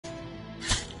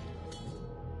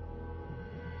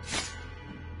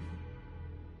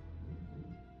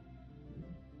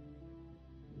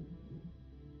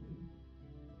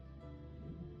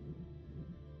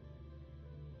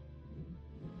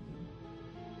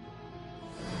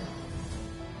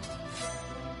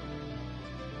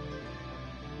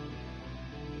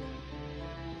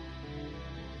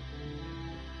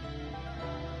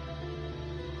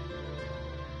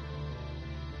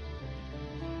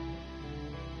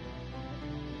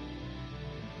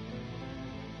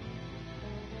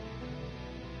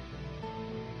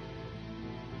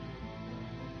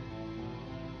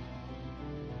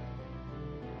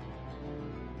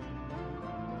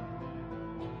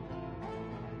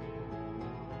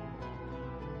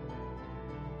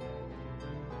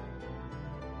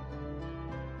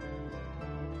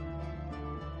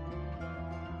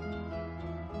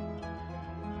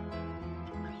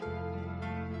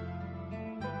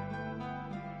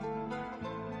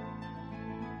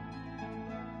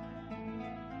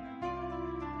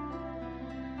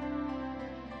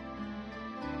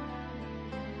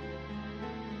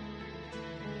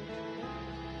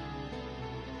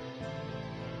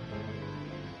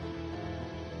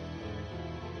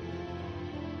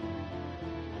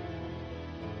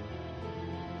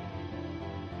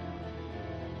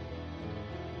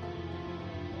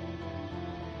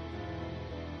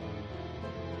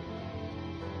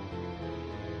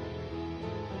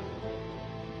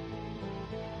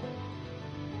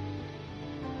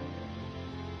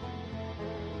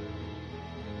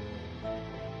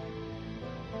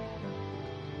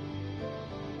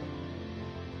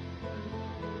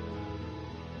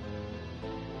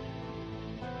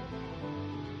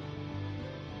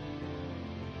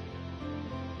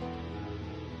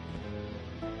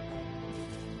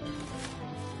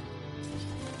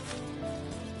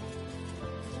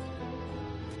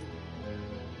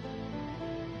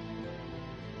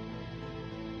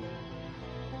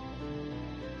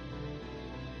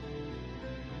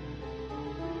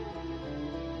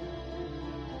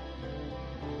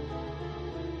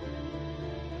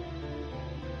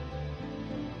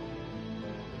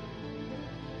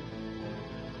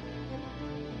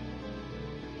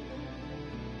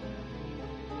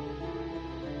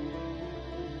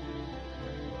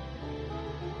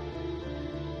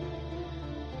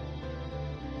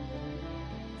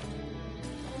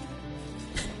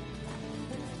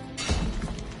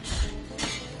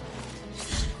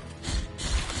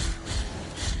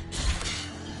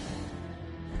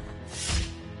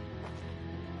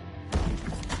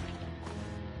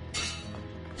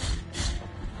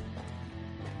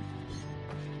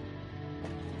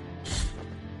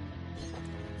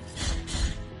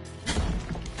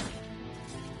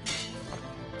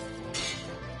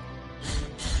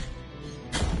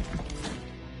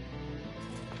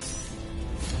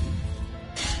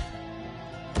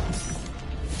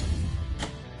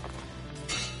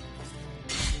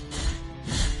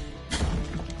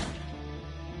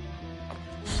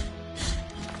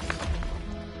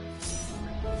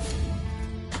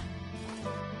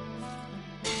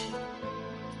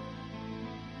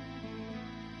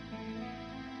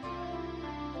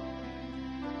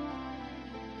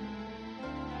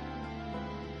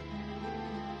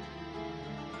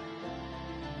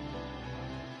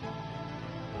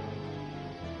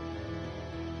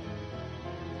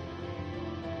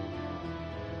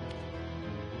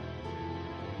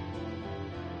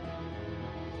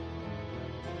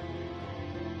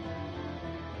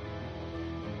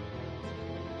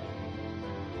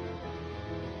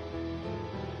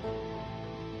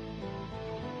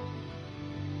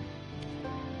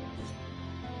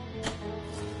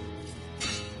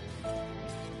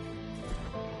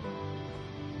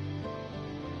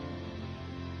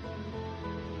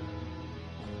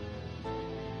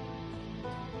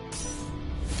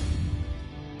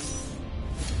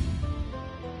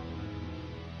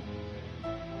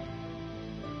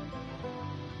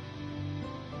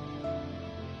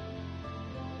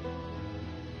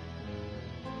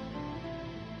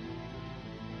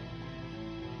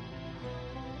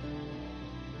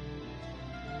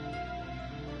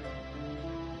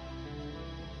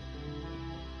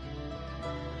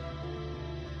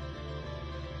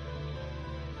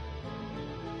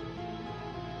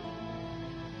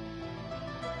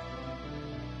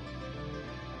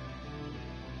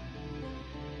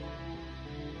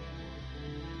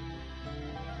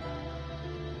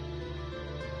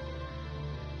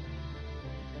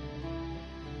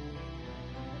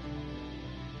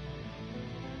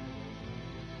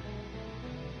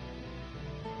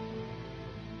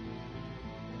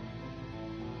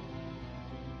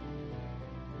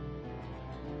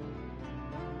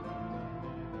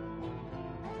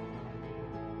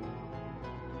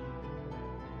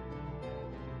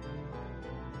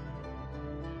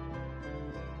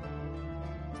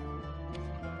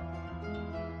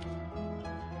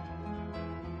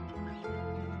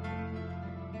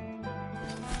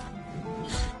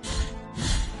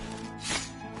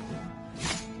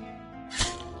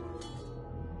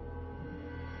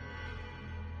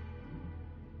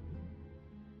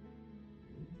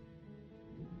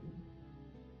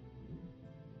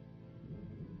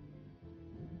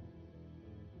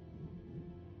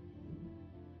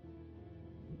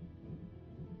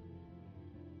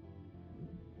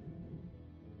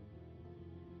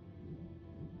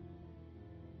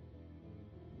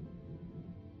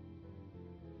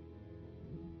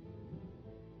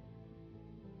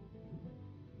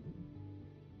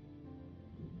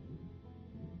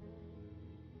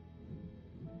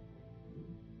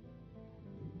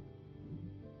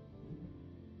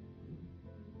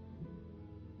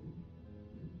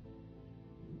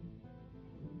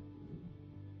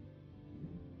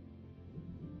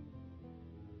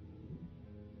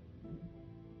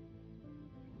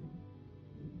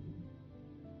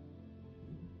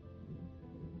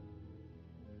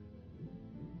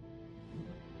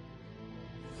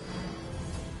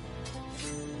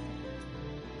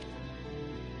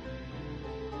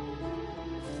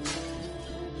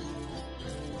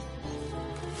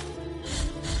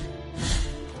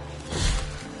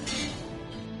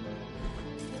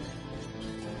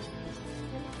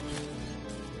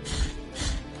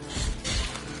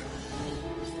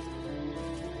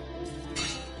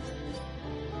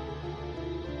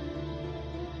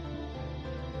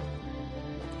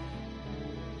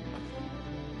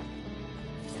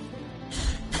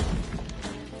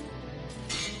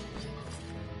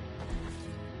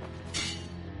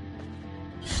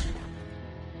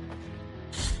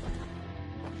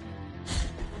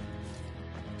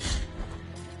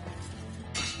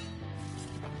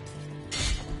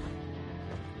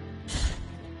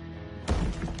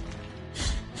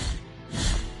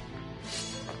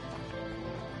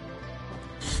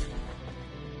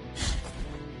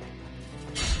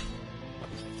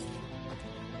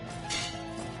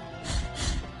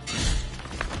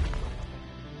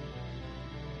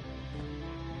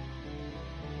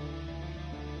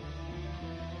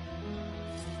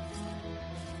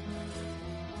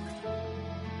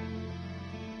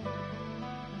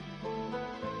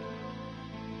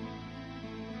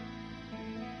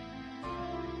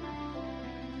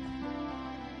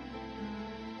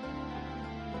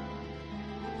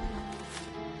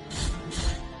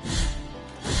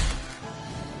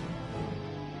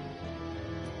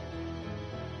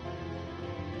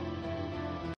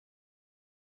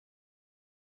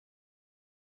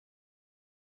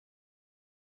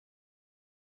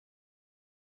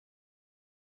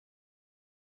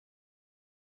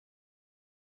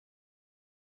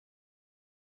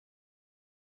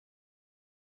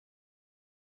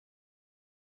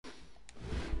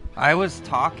I was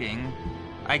talking.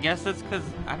 I guess it's because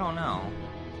I don't know.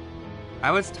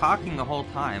 I was talking the whole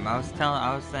time. I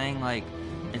was saying like,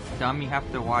 it's dumb you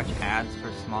have to watch ads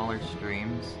for smaller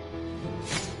streams.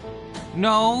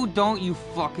 No, don't you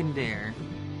fucking dare.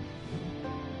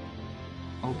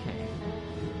 Okay.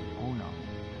 Oh no.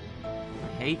 I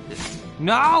hate this.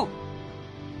 No!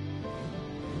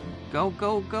 Go,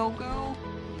 go, go, go.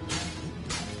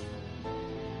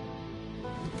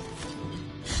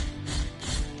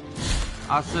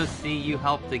 Also, see, you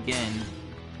helped again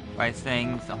by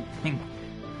saying something.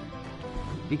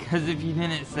 Because if you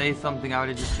didn't say something, I would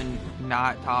have just been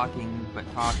not talking, but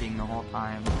talking the whole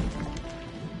time.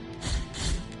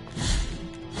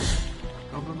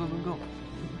 Go, go, go, go, go.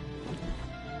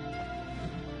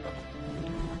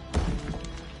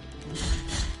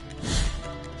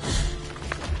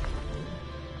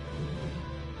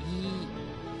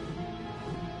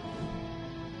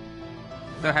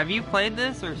 So have you played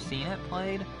this or seen it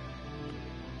played?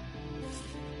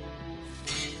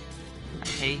 I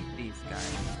hate these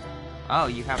guys. Oh,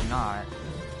 you have not.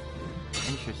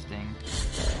 Interesting.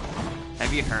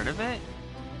 Have you heard of it?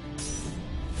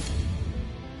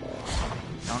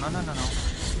 No, no, no, no, no.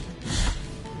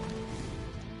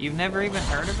 You've never even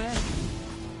heard of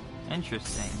it?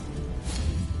 Interesting.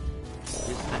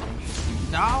 Just that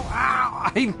interesting. No!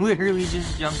 Ow! I literally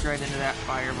just jumped right into that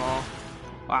fireball.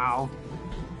 Wow.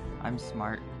 I'm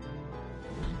smart.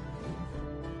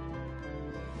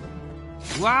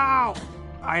 Wow!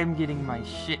 I am getting my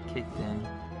shit kicked in.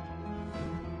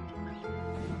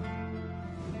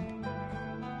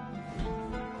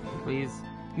 Please.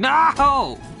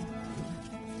 No!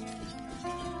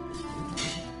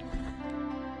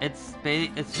 It's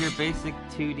your basic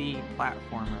 2D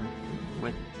platformer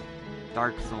with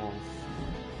Dark Souls.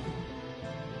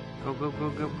 Go, go, go,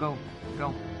 go, go,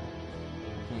 go.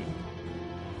 Okay.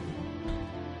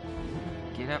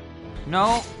 Get up.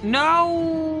 No!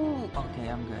 No! Okay,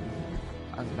 I'm good.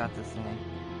 I was about to say.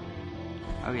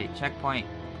 Okay, checkpoint,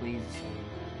 please.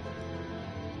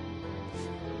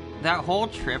 That whole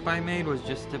trip I made was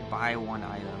just to buy one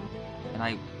item.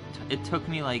 And it took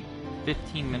me like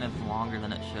 15 minutes longer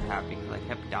than it should have because I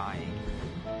kept dying.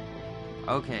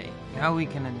 Okay, now we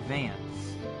can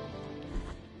advance.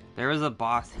 There was a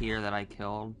boss here that I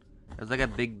killed. It was like a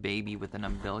big baby with an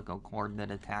umbilical cord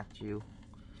that attacked you.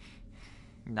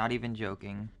 Not even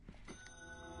joking.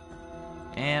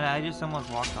 And I just almost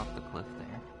walked off the cliff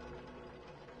there.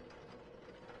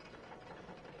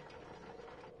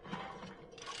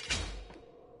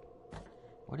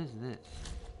 What is this?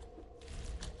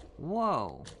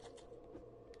 Whoa!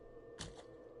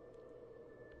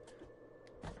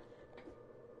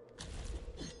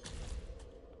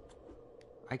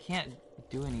 I can't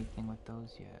do anything with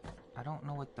those yet. I don't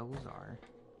know what those are.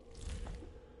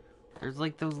 There's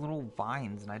like those little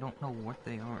vines, and I don't know what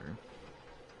they are.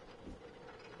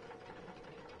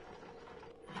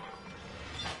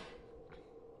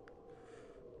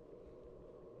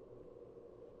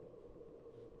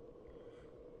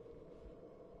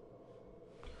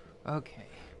 Okay.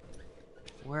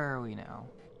 Where are we now?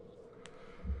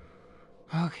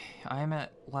 Okay, I'm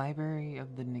at Library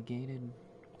of the Negated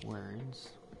Words.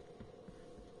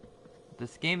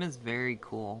 This game is very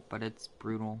cool, but it's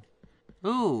brutal.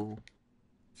 Ooh!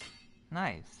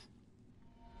 Nice.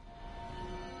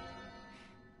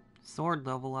 Sword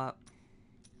level up.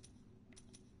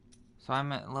 So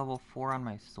I'm at level 4 on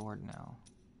my sword now.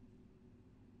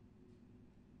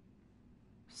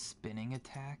 Spinning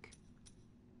attack?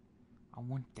 I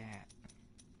want that.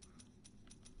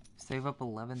 Save up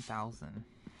 11,000.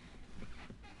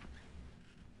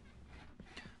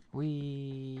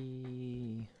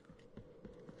 Whee!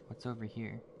 What's over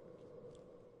here?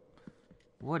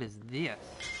 What is this?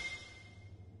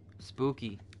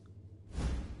 Spooky.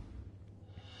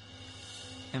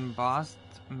 Embossed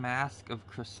Mask of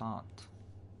Croissant.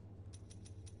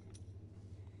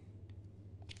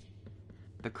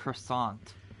 The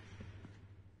croissant.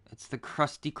 It's the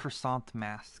crusty croissant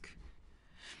mask.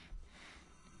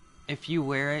 If you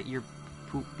wear it, your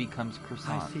poop becomes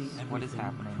croissant. I see what is everything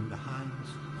happening? from the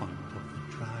highest point of the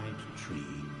dried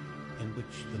tree in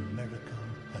which the miracle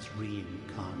has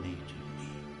reincarnated me.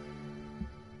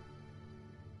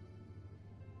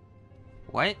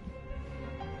 What?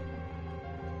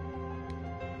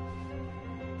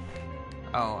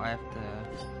 Oh, I have to...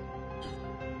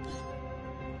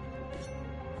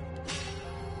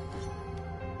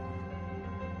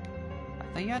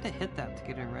 I thought you had to hit that to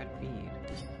get a red bead.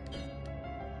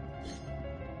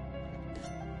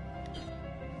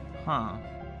 Huh.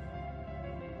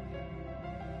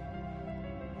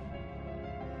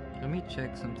 Let me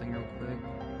check something real quick.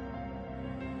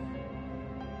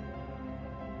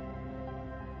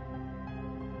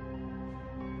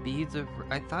 beads of...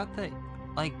 I thought that,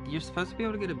 like, you're supposed to be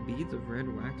able to get a beads of red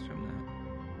wax from that.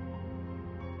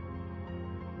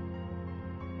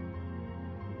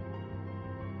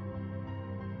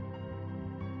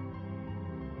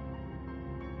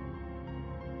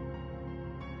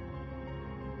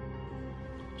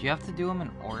 Do you have to do them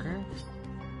in order?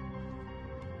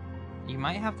 You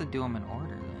might have to do them in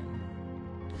order then.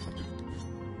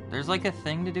 There's like a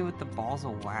thing to do with the balls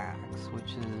of wax,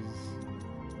 which is...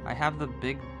 I have the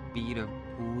big bead of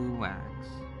blue wax.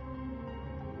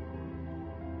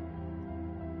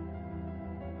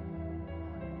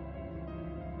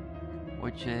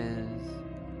 Which is...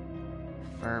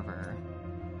 fervor.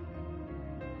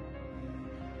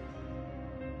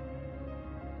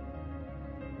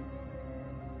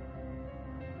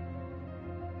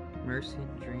 Mercy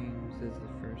Dreams is the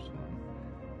first one.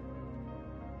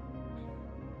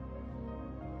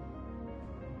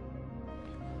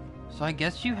 So I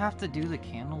guess you have to do the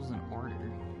candles in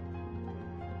order.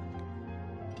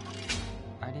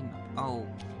 I didn't... Oh,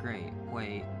 great.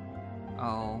 Wait.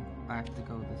 Oh, I have to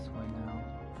go this way now.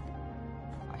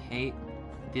 I hate...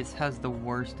 This has the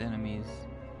worst enemies.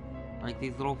 Like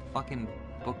these little fucking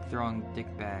book-throwing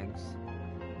dickbags.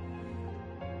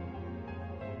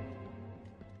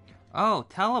 Oh,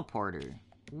 teleporter.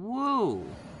 Woo!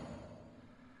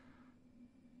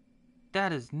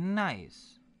 That is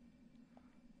nice.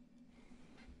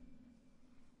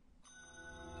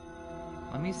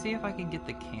 Let me see if I can get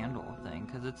the candle thing,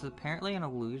 because it's apparently an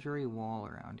illusory wall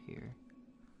around here.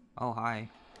 Oh, hi.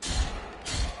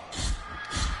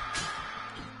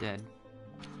 Dead.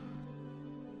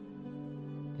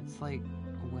 It's like,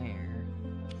 where?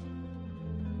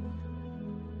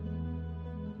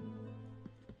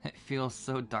 It feels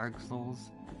so Dark Souls.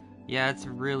 Yeah, it's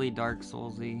really Dark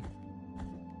Souls-y.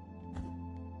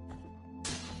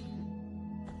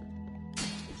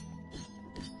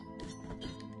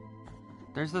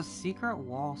 There's a secret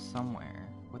wall somewhere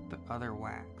with the other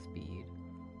wax bead.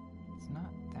 It's not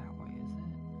that way, is it?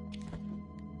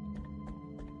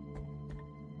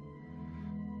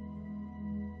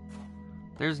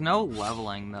 There's no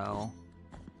leveling, though.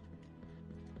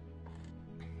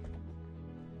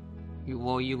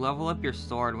 You level up your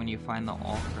sword when you find the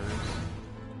altars,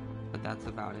 but that's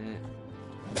about it.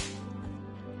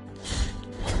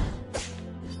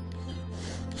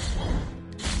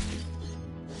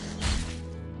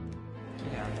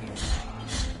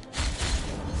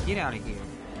 Get out of here.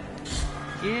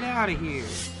 Get out of here.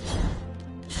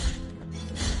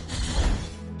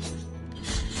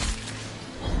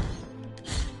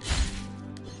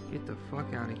 Get the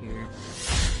fuck out of here.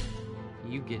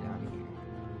 You get out of here.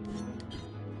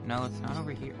 No, it's not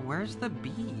over here. Where's the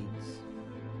beads?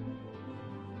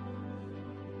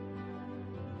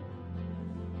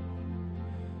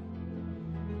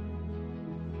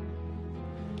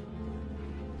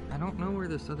 I don't know where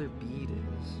this other bead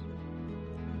is.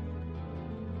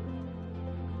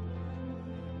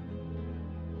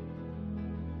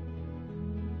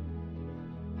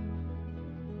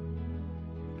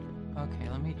 Okay,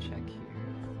 let me check here.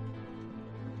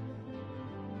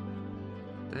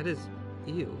 That is...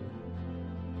 ew.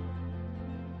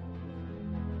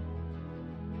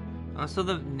 Oh, so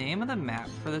the name of the map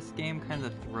for this game kind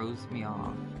of throws me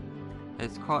off.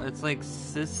 It's like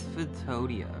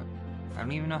Sysvetodia. I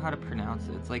don't even know how to pronounce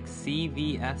it. It's like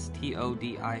C-V-S-T-O-D-I-A.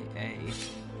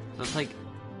 So it's like...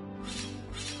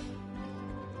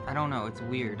 I don't know, it's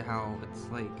weird how it's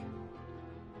like...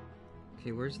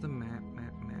 Okay, where's the map?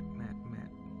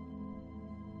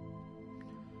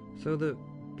 So the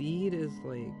bead is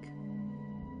like...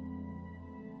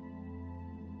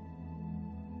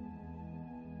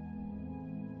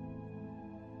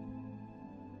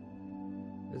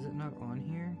 Is it not on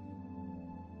here?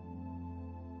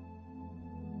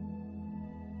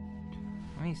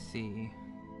 Let me see.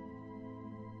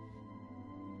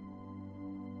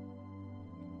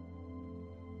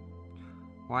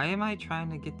 Why am I trying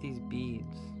to get these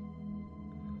beads?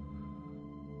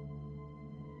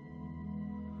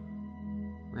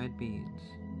 Red beads.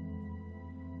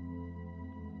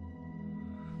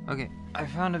 Okay, I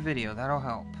found a video. That'll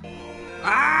help.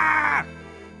 Ah!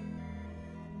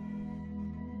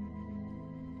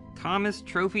 Thomas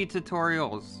Trophy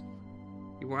Tutorials.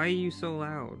 Why are you so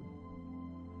loud?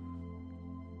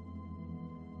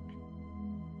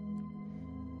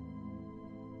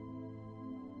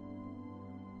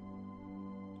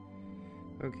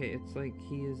 Okay, it's like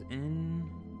he is in...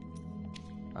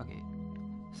 Okay.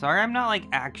 Sorry, I'm not like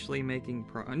actually making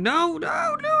No!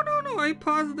 I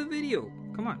paused the video.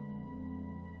 Come on.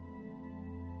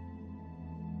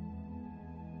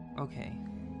 Okay.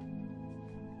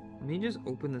 Let me just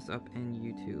open this up in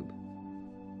YouTube.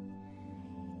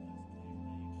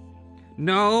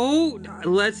 No!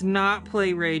 Let's not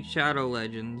play Raid Shadow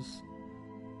Legends.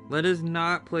 Let us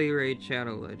not play Raid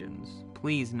Shadow Legends.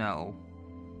 Please, no.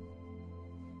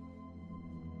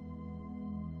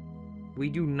 We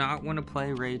do not want to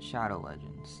play Raid Shadow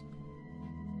Legends.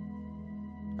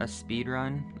 A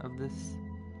speedrun of this?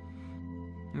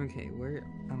 Okay, where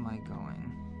am I going?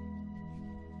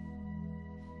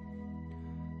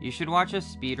 You should watch a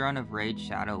speedrun of Raid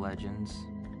Shadow Legends.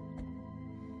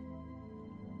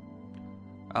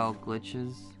 Oh,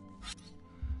 glitches.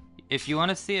 If you want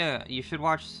to see you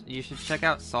should check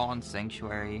out Salt and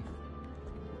Sanctuary.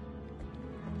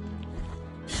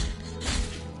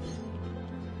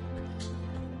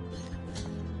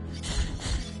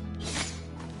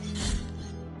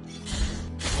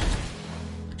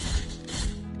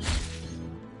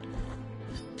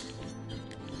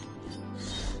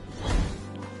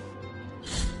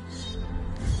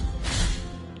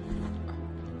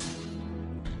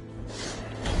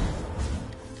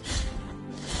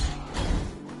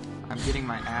 Getting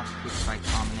my ass kicked by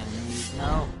common enemies.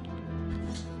 No.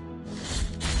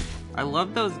 I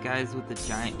love those guys with the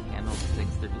giant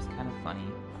candlesticks. They're just kind of funny.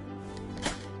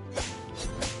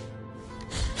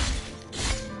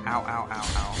 Ow, ow, ow,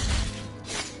 ow.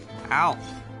 Ow.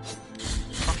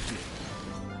 Fuck you.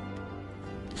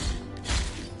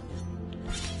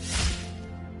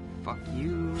 Fuck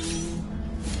you.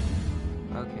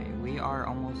 Okay, we are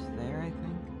almost there, I think.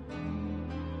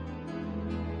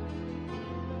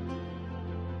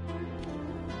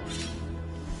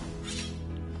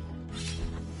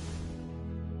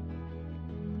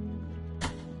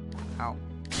 Ow.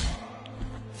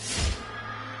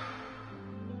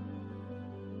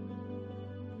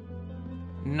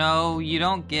 No, you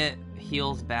don't get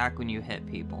heals back when you hit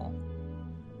people.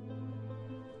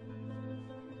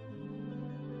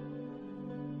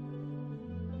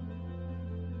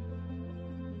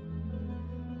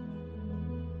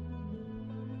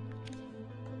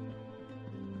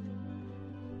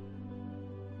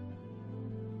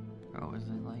 Oh, is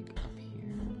it like up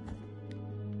here?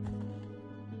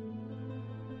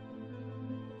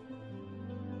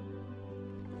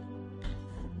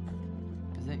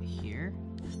 Is it here?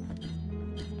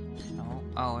 No.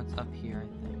 Oh, it's up here, I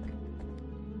think.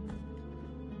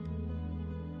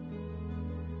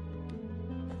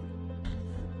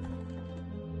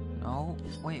 No.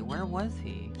 Wait, where was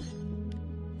he?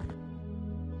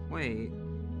 Wait.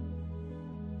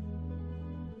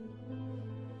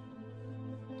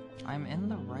 I'm in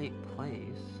the right place.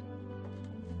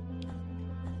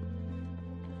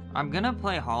 I'm gonna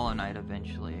play Hollow Knight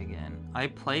eventually again. I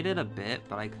played it a bit,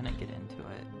 but I couldn't get into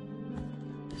it.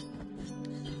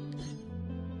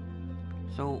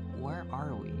 So, where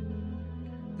are we?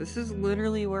 This is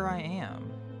literally where I am.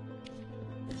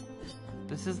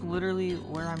 This is literally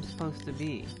where I'm supposed to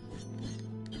be.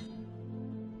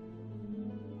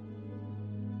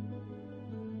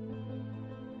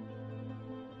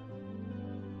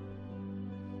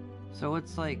 So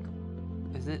it's like,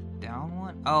 is it down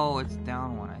one? Oh, it's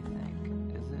down one, I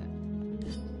think. Is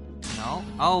it? No?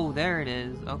 Oh, there it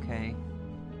is. Okay.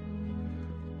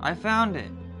 I found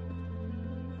it.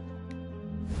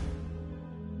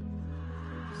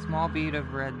 Small bead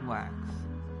of red wax.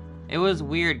 It was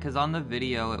weird because on the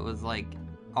video it was like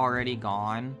already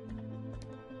gone.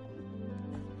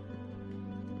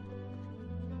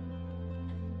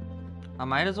 I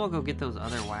might as well go get those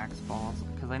other wax balls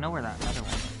because I know where that other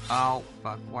one is. Oh,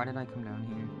 fuck. Why did I come down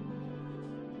here?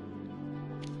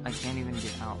 I can't even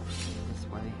get out this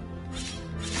way.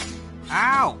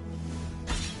 Ow!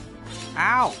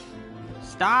 Ow!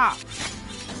 Stop!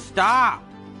 Stop!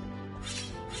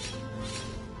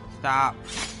 Stop.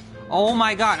 Oh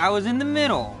my god, I was in the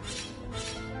middle!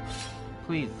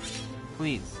 Please.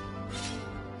 Please.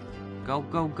 Go,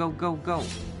 go, go, go, go.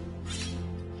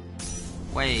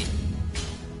 Wait.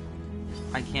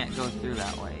 I can't go through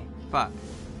that way. Fuck.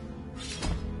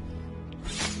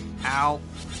 Ow.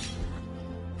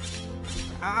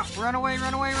 Ah, run away,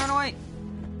 run away, run away!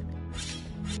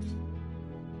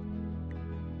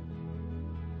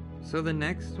 So the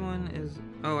next one is...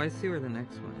 Oh, I see where the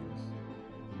next one is.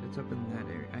 It's up in that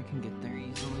area. I can get there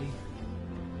easily.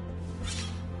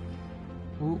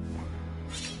 Ooh.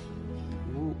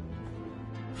 Ooh.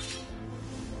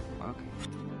 Okay.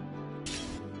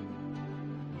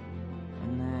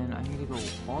 And then I need to go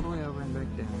all the way over and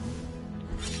back down.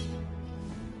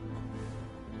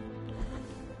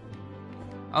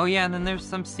 Oh yeah, and then there's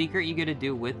some secret you get to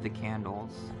do with the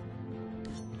candles.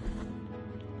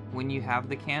 When you have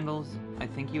the candles, I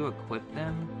think you equip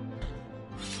them.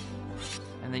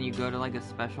 And And then you go to like a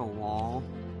special wall.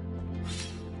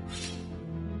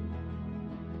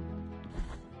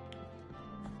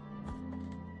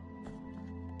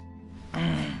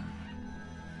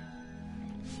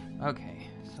 Okay,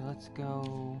 so let's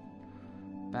go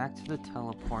back to the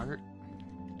teleport.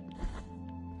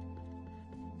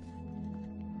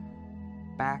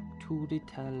 Back to the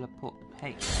teleport.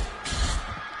 Hey.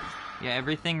 Yeah,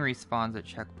 everything respawns at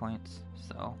checkpoints,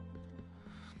 so.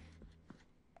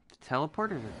 The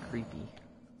teleporters are creepy.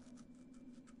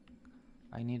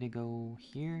 I need to go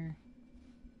here.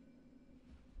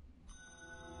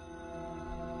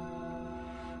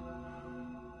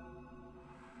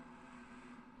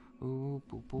 Ooh,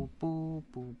 boo, boo, boo,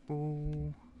 boo,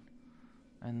 boo.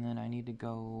 And then I need to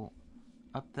go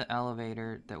up the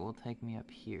elevator that will take me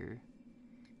up here.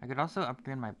 I could also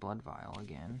upgrade my blood vial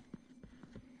again.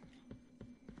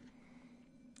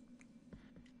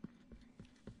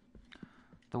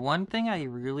 The one thing I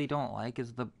really don't like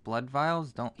is the blood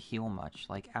vials don't heal much,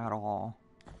 like at all.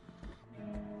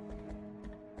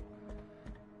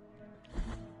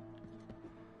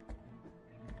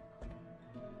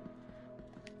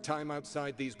 Time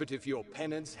outside these, but if your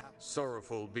penance,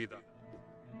 sorrowful be the.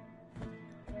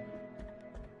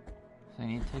 So I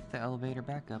need to take the elevator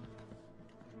back up.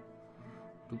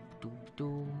 Doop, doop,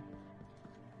 doop.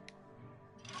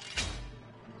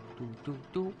 Doop, doop,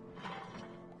 doop.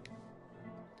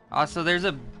 Also, there's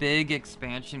a big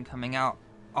expansion coming out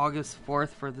August 4th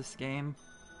for this game.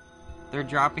 They're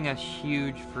dropping a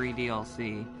huge free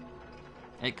DLC.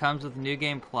 It comes with New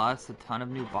Game Plus, a ton of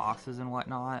new bosses and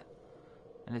whatnot.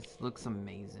 And it looks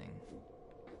amazing.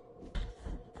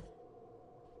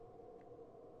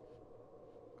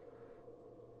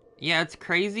 Yeah, it's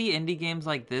crazy indie games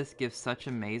like this give such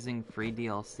amazing free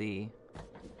DLC.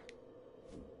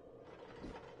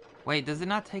 Wait, does it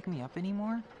not take me up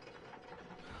anymore?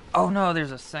 Oh no,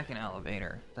 there's a second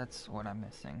elevator. That's what I'm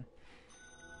missing.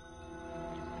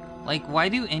 Like, why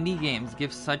do indie games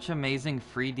give such amazing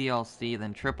free DLC,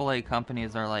 then AAA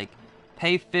companies are like,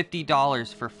 pay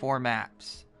 $50 for 4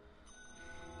 maps?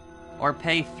 Or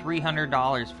pay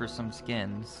 $300 for some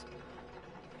skins?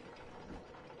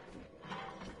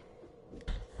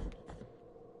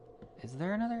 Is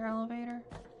there another elevator?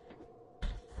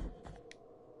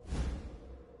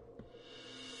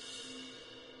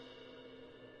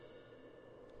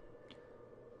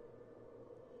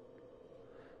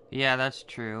 Yeah, that's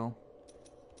true.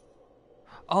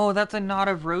 Oh, that's a knot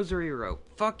of rosary rope.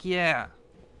 Fuck yeah.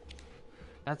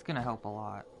 That's gonna help a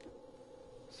lot.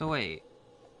 So wait.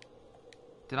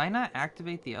 Did I not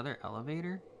activate the other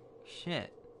elevator?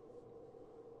 Shit.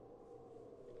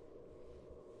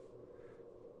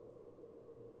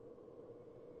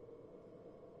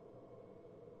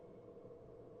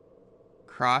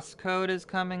 Crosscode is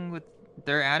coming with...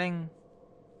 They're adding...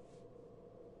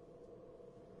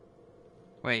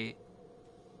 Wait.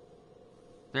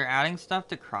 They're adding stuff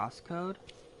to Crosscode?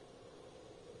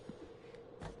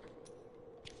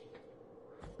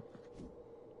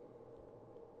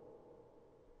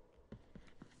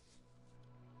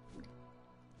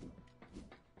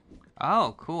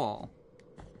 Oh, cool.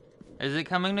 Is it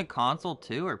coming to console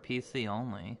too, or PC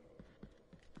only?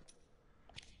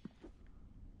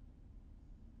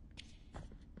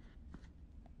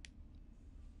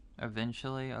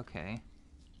 Eventually? Okay.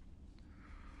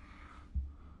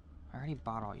 I already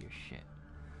bought all your shit.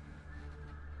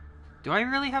 Do I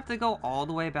really have to go all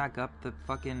the way back up the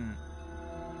fucking...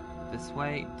 this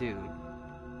way? Dude.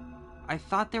 I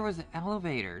thought there was an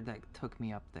elevator that took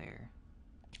me up there.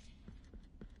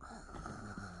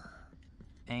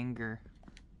 Anger.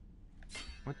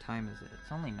 What time is it?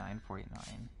 It's only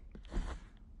 9:49.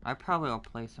 I probably will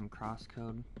play some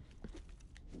Crosscode.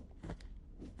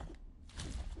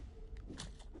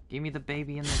 Give me the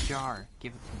baby in the jar.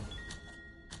 Give it to me.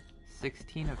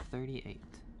 16 of 38.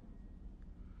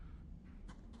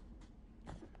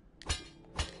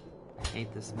 I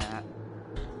hate this map.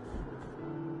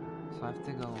 So I have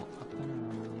to go up and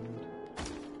around.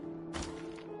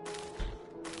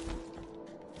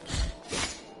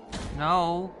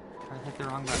 No! I hit the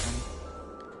wrong button.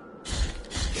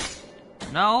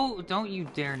 No! Don't you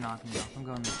dare knock me off. I'm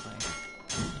going this way.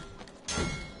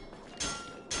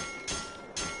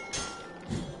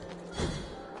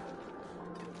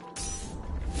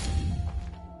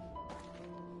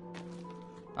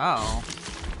 Oh.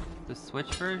 The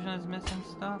Switch version is missing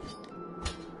stuff?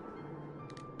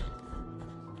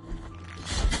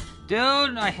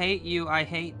 Dude, I hate you. I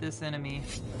hate this enemy.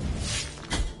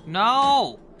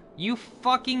 No! You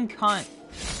fucking cunt.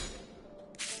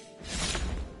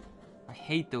 I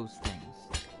hate those things.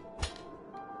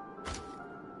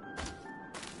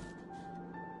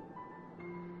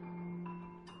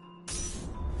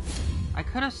 I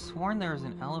could have sworn there was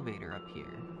an elevator up here.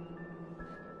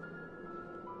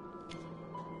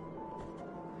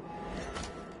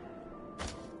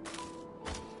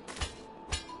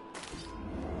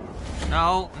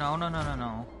 No, no, no, no, no,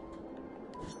 no.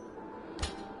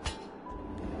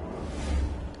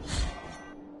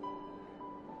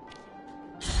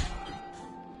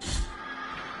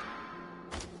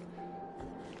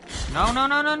 No, no,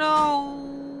 no, no,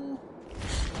 no!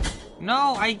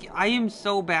 No, I am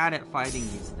so bad at fighting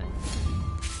these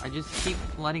things. I just keep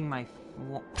letting my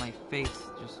face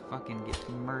just fucking get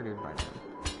murdered by them.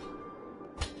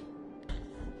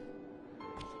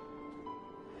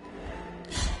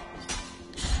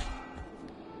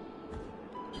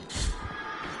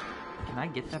 Can I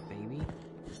get that baby?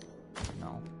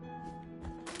 No.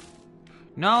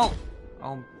 No!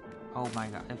 Oh my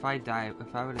god. If I would have died up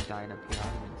here, I would have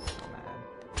been so mad.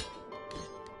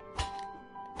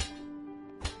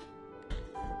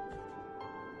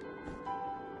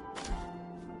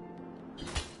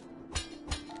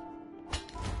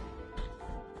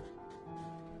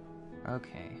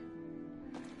 Okay.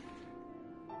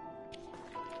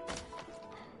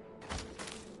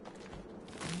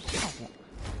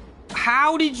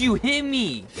 How did you hit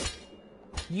me?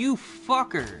 You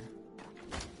fucker.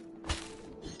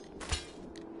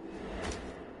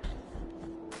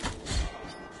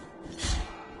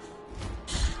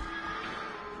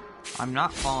 I'm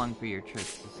not falling for your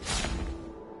tricks this time.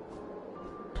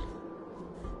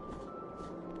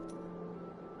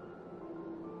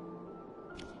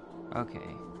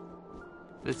 Okay.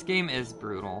 This game is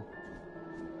brutal.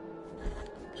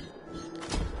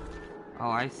 Oh,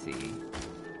 I see.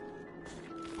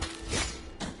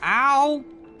 Ow!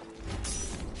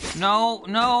 No,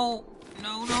 no,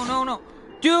 no, no, no, no.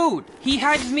 Dude, he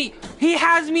has me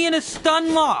in a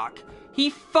stun lock. He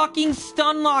fucking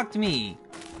stun locked me.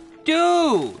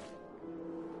 Dude!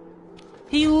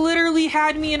 He literally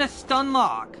had me in a stun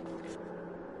lock.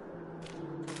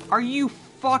 Are you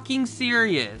fucking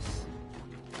serious?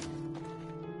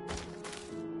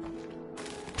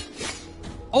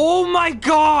 Oh my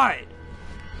god!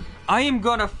 I am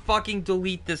gonna fucking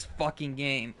delete this fucking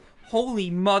game. Holy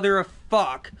mother of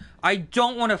fuck. I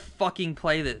don't want to fucking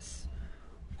play this.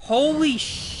 Holy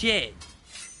shit.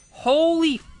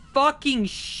 Holy fucking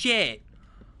shit.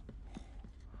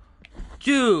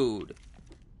 Dude.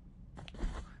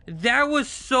 That was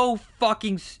so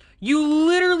fucking... You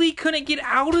literally couldn't get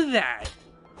out of that.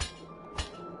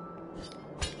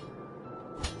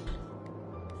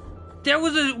 That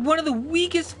was one of the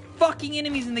weakest fucking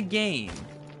enemies in the game.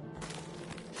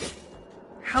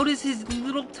 How does his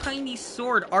little tiny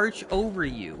sword arch over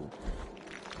you?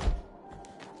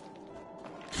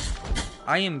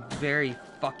 I am very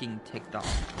fucking ticked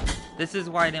off. This is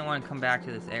why I didn't want to come back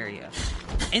to this area.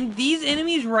 And these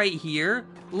enemies right here,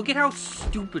 look at how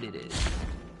stupid it is.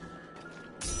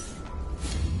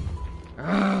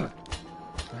 Ugh.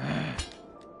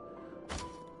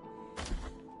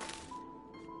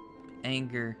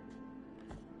 Anger.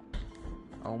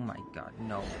 Oh my god,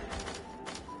 no.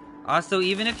 Also,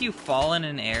 even if you fall in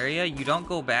an area, you don't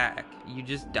go back. You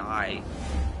just die.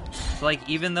 So, like,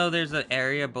 even though there's an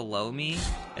area below me,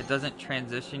 it doesn't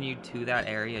transition you to that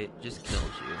area. It just kills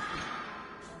you.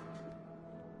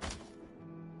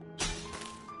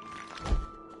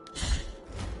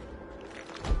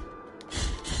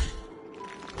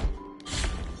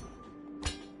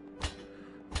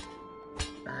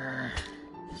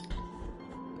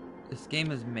 This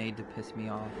game is made to piss me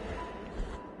off.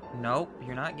 Nope,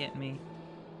 you're not getting me.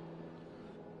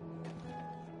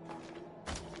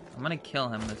 I'm gonna kill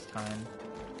him this time.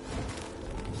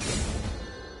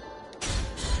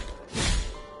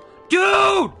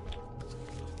 Dude!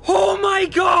 Oh my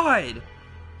god!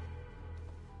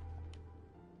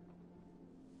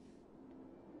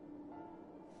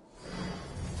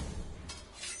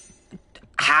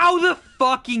 How the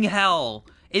fucking hell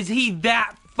is he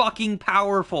that fucking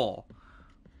powerful?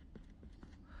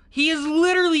 He is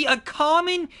literally a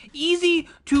common, easy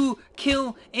to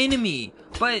kill enemy.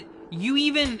 But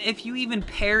if you even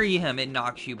parry him, it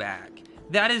knocks you back.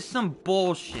 That is some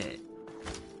bullshit.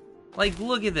 Like,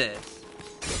 look at this.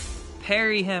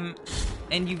 Parry him,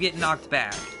 and you get knocked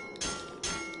back.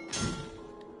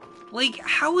 Like,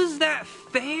 how is that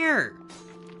fair?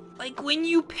 Like, when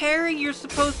you parry, you're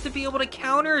supposed to be able to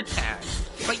counterattack.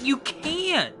 But you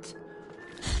can't.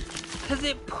 Because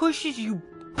it pushes you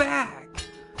back.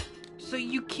 So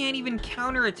you can't even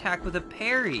counterattack with a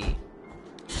parry.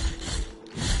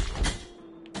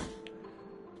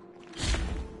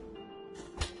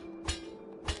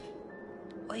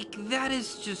 Like, that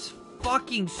is just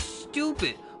fucking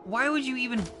stupid. Why would you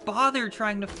even bother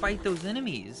trying to fight those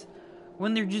enemies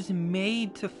when they're just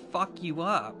made to fuck you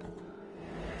up?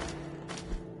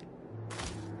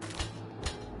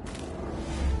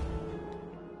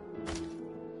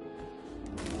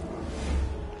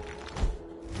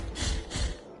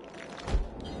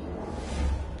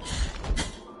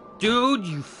 Dude,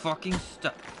 you fucking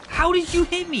stuck. How did you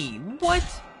hit me? What?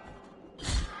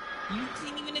 You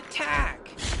didn't even attack.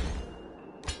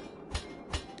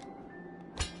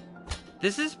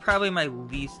 This is probably my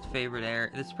least favorite area.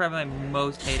 This is probably my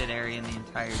most hated area in the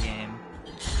entire game.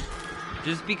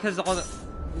 Just because all the...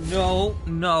 No,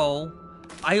 no.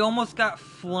 I almost got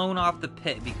flown off the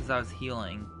pit because I was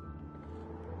healing.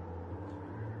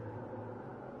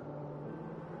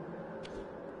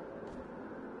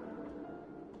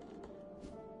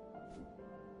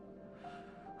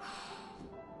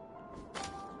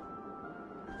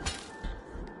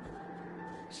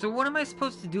 So what am I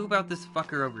supposed to do about this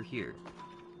fucker over here?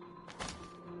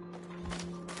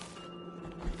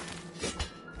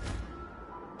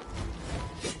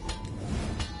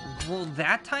 Well,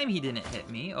 that time he didn't hit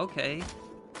me. Okay.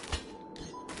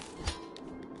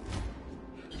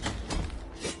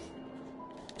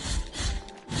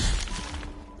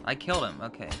 I killed him.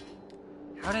 Okay.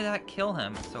 How did that kill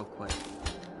him so quick?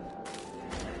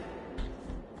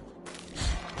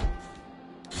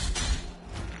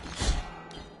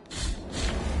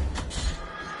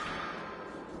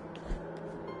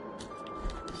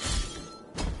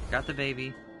 Got the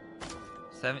baby.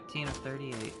 17 of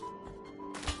 38.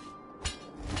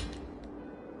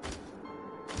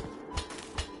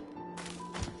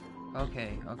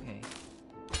 Okay, okay.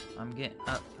 I'm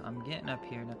getting up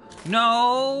here now.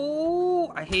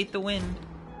 No! I hate the wind.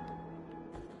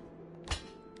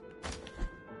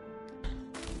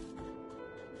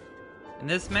 In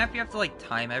this map you have to like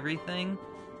time everything.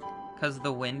 Cause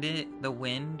the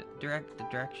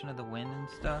direction of the wind and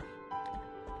stuff.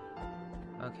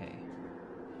 Okay.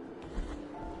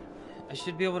 I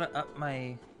should be able to up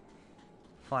my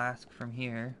flask from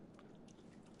here.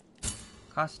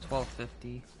 Costs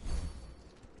 $12.50.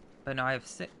 But now I have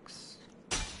 6.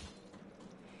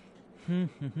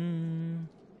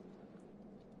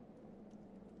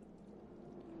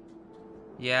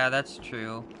 Yeah, that's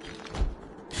true.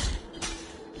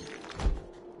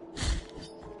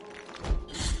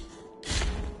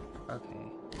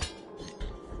 Okay.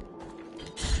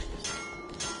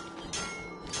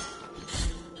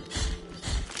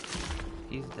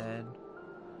 He's dead.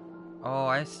 Oh,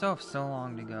 I still have so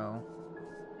long to go.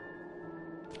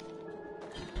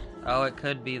 Oh, it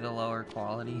could be the lower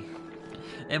quality.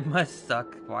 It must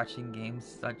suck watching games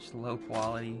such low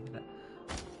quality.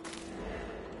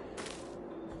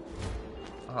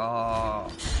 Oh.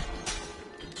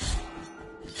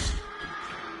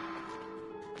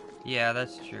 Yeah,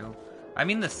 that's true. I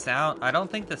mean the sound, I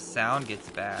don't think the sound gets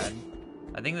bad.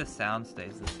 I think the sound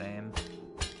stays the same.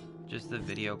 Just the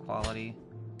video quality.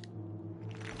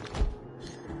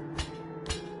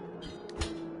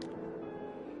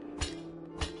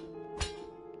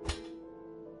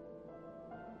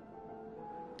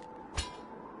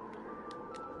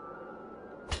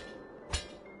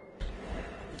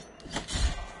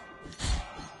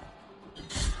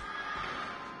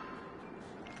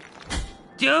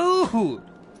 Dude!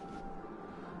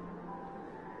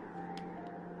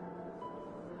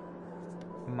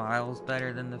 Miles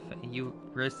better than the... You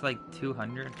risked like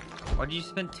 200? What did you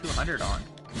spend 200 on?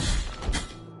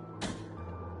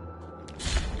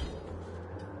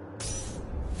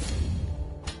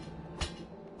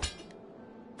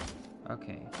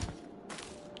 Okay.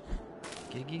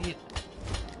 Get.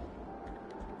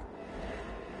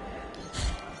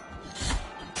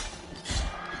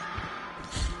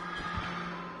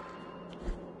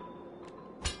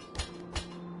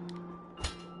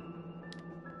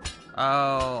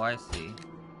 Oh, I see.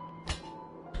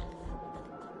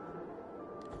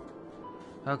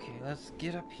 Okay, let's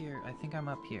get up here. I think I'm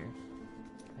up here.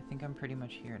 I think I'm pretty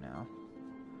much here now.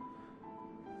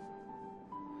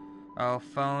 Oh,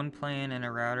 phone plan and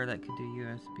a router that could do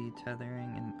USB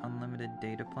tethering and unlimited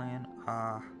data plan.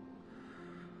 Ah.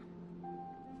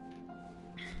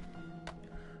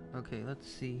 Okay,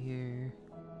 let's see here.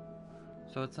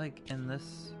 So it's like in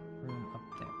this room up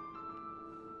there.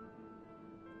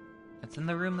 It's in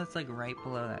the room that's like right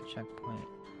below that checkpoint.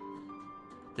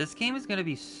 This game is gonna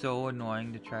be so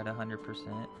annoying to try to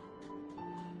 100%.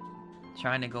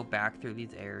 Trying to go back through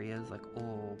these areas, like,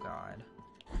 oh god.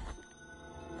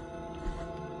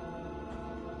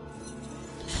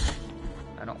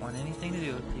 I don't want anything to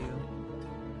do with you.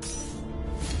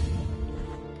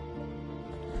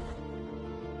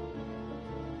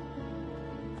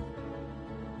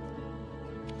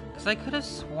 Because I could have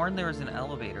sworn there was an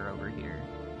elevator over here.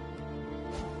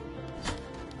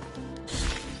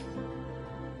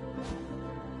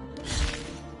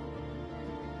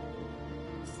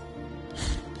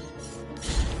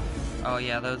 Oh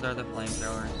yeah, those are the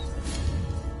flamethrowers.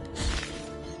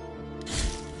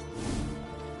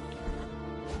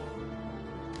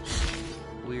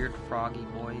 Weird froggy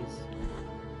boys.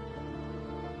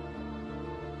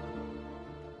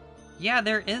 Yeah,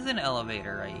 there is an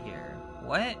elevator right here.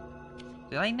 What?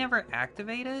 Did I never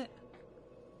activate it?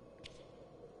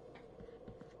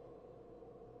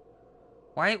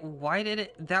 Why did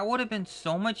it? That would have been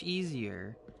so much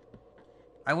easier.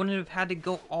 I wouldn't have had to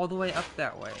go all the way up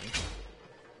that way.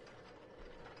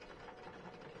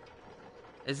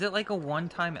 Is it like a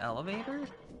one-time elevator?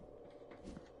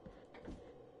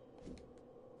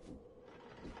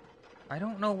 I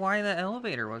don't know why the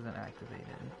elevator wasn't activated.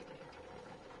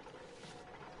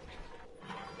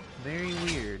 Very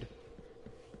weird.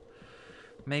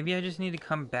 Maybe I just need to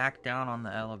come back down on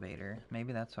the elevator.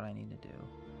 Maybe that's what I need to do.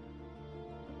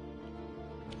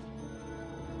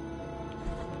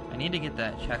 I need to get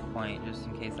that checkpoint just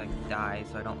in case I die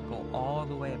so I don't go all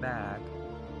the way back.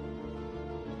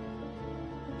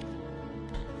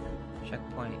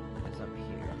 Checkpoint is up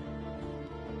here.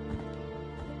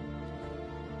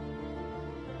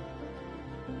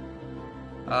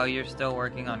 Oh, you're still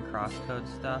working on crosscode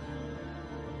stuff?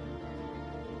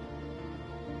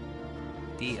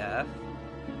 DF?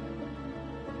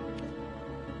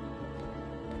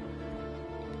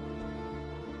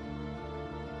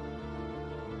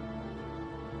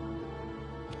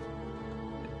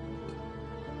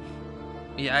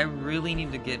 Yeah, I really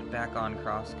need to get back on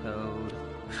crosscode.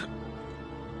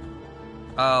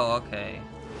 Oh, okay.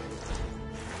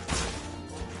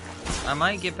 I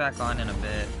might get back on in a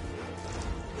bit.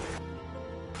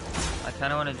 I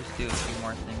kind of want to just do a few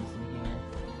more things in here.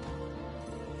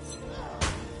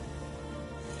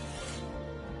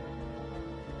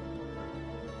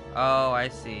 Oh, I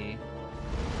see.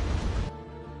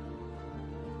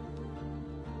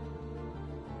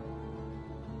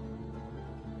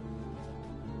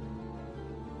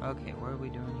 Okay, what are we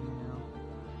doing here now?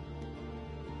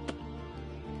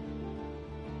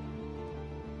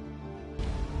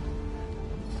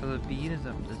 So the bead is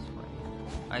up this way.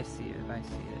 I see it, I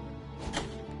see it.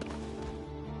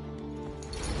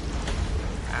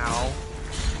 Ow.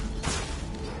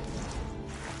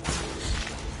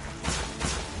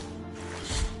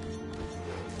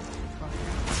 Fuck.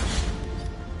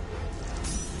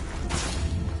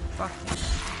 Fuck.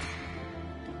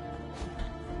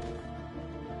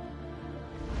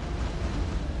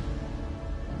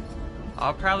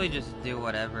 I'll probably just do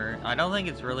whatever. I don't think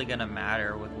it's really gonna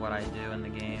matter with what I do in the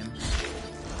game.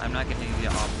 I'm not gonna need to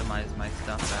optimize my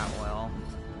stuff that well.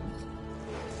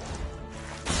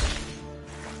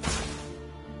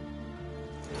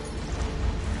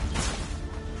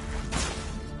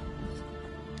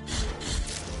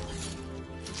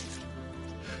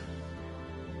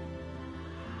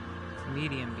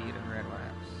 Medium beat of red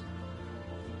wax.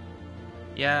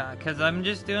 Yeah, because I'm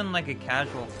just doing like a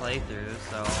casual playthrough,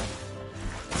 so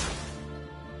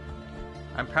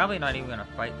I'm probably not even going to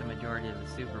fight the majority of the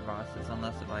super bosses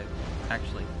unless if I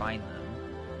actually find them.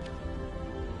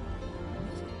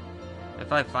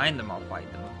 If I find them, I'll fight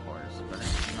them, of course, but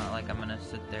it's not like I'm going to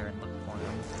sit there and look for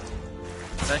them.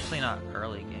 Especially not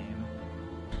early game.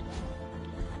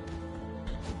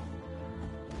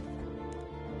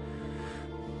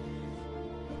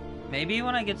 Maybe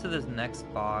when I get to this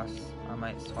next boss, I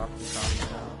might swap this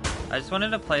off out. I just wanted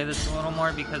to play this a little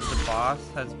more because the boss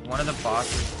has, one of the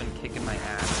bosses has been kicking my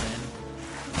ass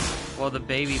in. Well, the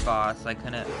baby boss, I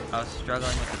was struggling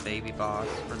with the baby boss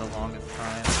for the longest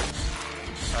time.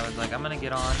 So I was like, I'm gonna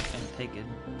get on and take him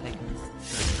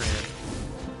to the crib.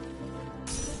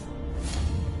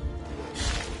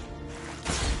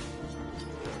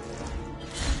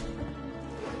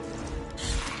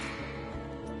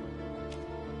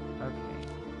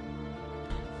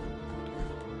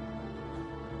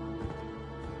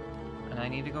 I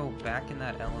need to go back in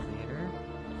that elevator.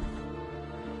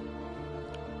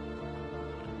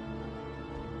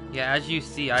 Yeah, as you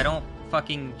see, I don't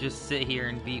fucking just sit here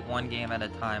and beat one game at a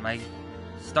time. I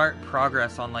start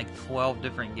progress on like 12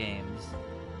 different games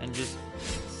and just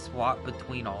swap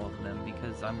between all of them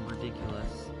because I'm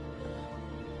ridiculous.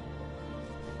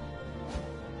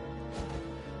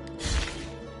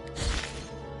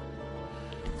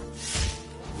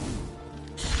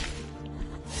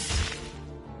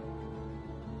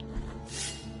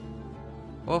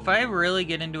 Well, if I really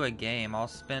get into a game, I'll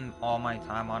spend all my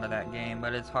time onto that game,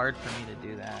 but it's hard for me to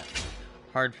do that.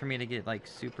 Hard for me to get, like,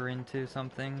 super into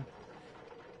something.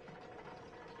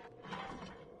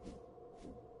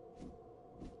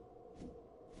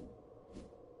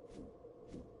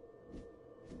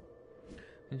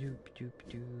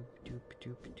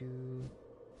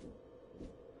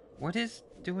 What is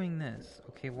doing this?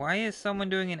 Okay, why is someone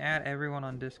doing an add everyone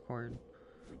on Discord?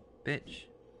 Bitch.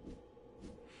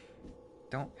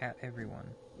 Don't add everyone.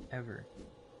 Ever.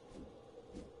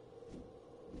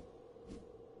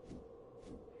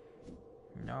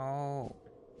 No.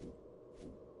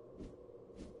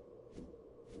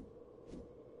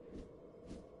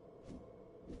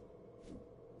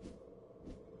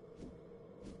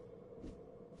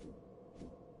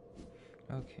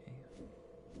 Okay.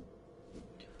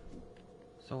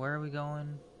 So where are we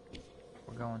going?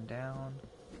 We're going down.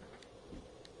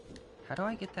 How do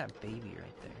I get that baby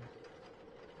right there?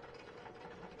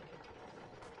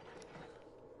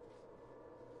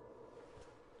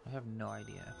 I have no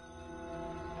idea.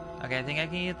 Okay, I think I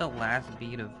can get the last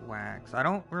bead of wax. I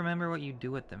don't remember what you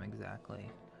do with them exactly.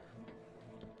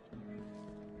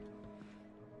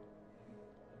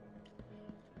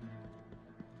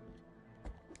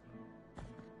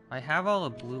 I have all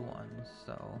the blue ones,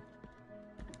 so...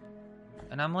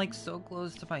 And I'm like so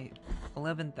close to my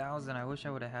 11,000. I wish I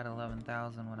would have had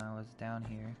 11,000 when I was down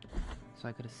here. So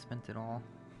I could have spent it all.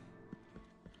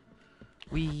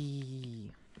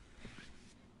 Whee!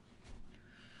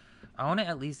 I want to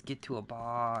at least get to a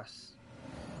boss.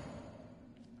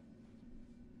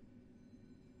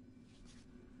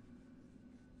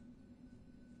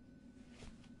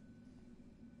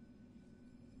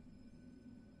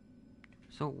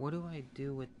 So what do I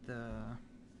do with the...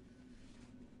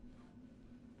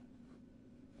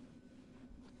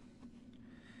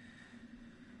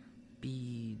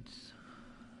 beads?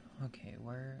 Okay,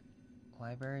 where...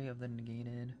 Library of the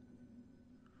Negated.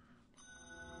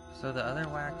 So the other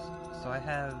wax... So I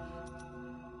have...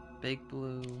 Big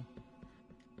Blue...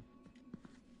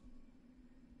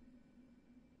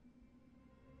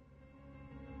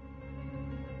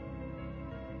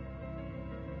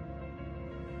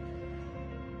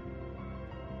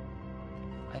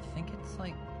 I think it's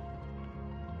like...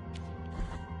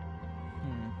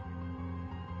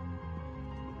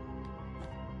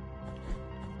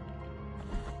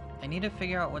 I need to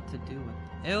figure out what to do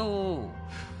with... Ew!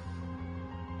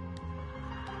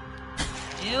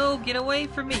 Ew, get away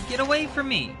from me! Get away from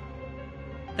me!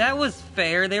 That was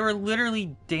fair. They were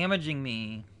literally damaging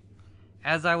me.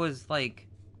 As I was, like...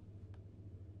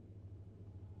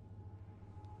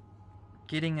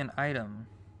 getting an item.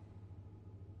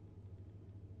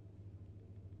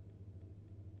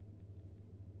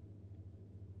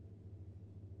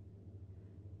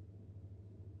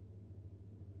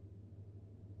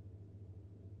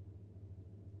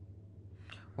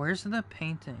 Where's the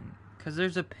painting? Because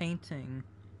there's a painting.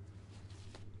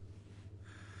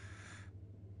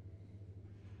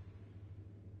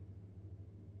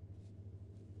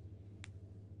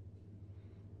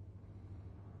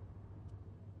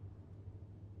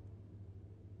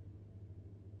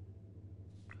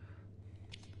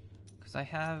 Because I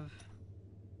have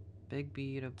big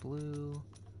bead of blue,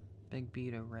 big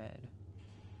bead of red.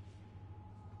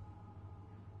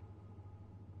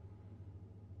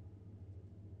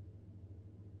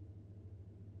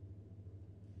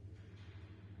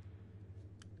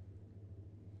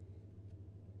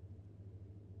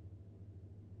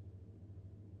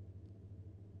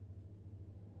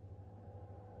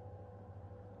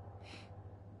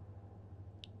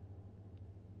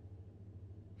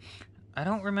 I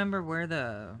don't remember where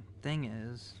the thing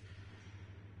is.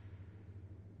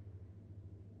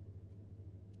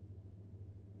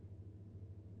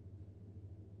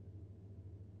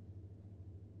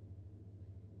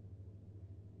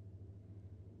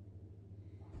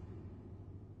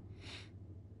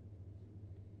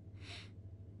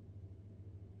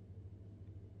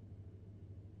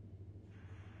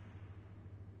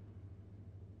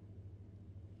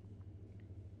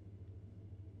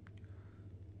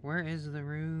 Where is the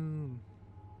room?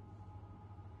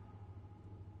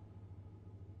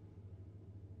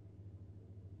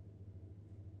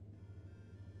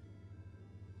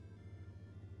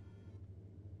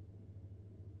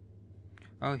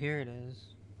 Oh, here it is.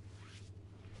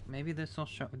 Maybe this will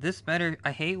show... This better...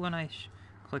 I hate when I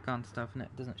click on stuff and it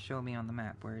doesn't show me on the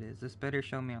map where it is. This better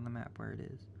show me on the map where it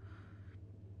is.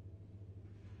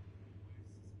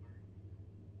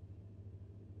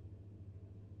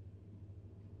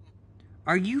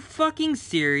 Are you fucking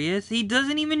serious? He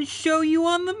doesn't even show you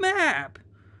on the map!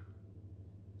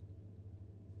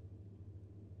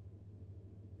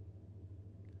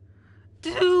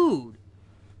 Dude!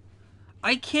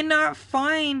 I cannot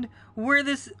find where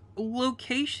this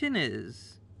location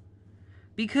is.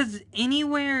 Because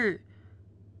anywhere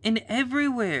and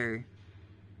everywhere...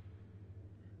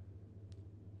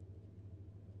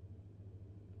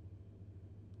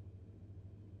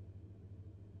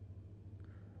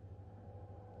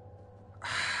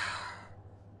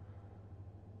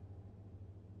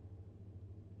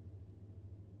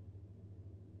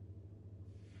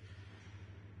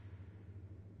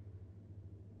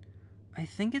 I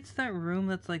think it's that room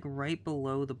that's like right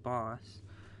below the boss.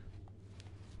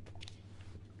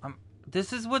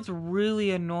 This is what's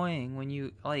really annoying when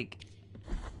you like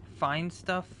find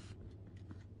stuff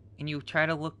and you try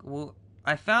to look. Well,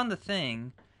 I found the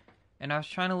thing and I was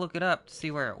trying to look it up to see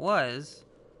where it was,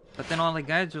 but then all the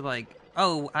guides are like,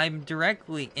 "Oh, I'm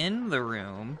directly in the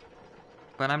room,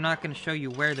 but I'm not going to show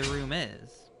you where the room is."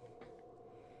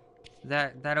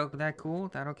 That cool?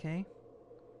 That okay?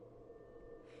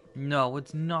 No,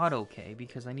 it's not okay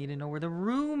because I need to know where the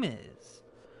room is.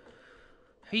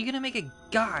 How are you gonna make a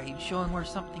guide showing where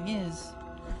something is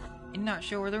and not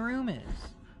show where the room is?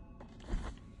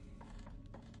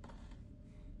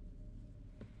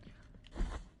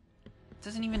 It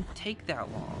doesn't even take that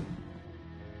long.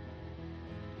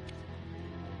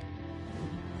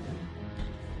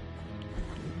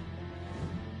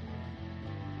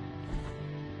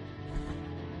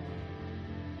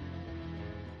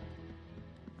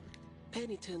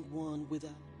 Penitent one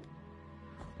without.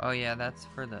 Oh yeah, that's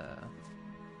for the...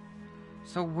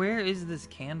 So where is this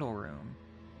candle room?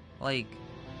 Like,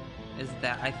 is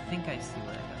that... I think I see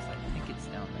what it is. I think it's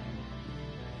down there.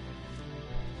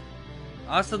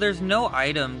 Also, there's no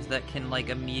items that can, like,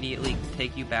 immediately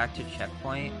take you back to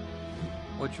checkpoint,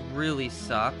 which really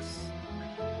sucks.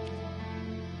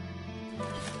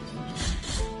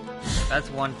 That's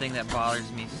one thing that bothers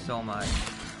me so much.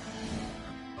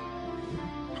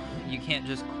 You can't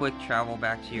just quick travel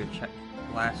back to your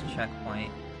last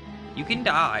checkpoint. You can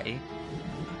die.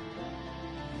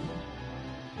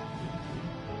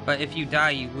 But if you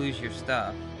die, you lose your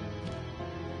stuff.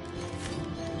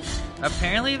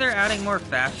 Apparently they're adding more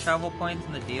fast travel points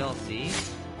in the DLC,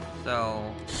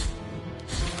 so...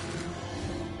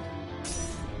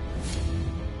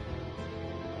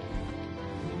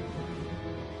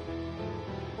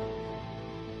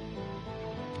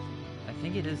 I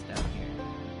think it is down here.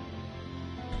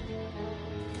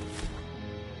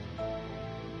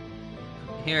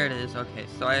 Here it is, okay,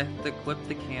 so I have to equip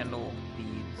the candle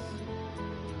beads.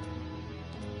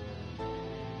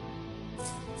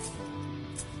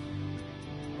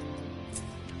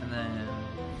 And then...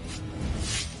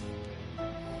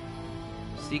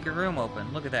 secret room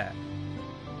open, look at that.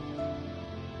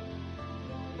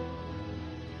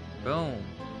 Boom.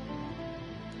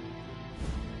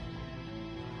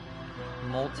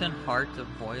 Molten heart of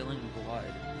boiling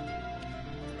blood.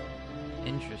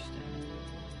 Interesting.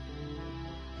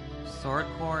 Sword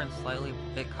core and slightly...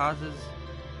 It causes...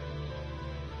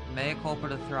 Mea culpa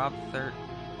to throb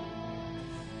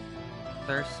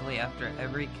thirstily after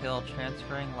every kill,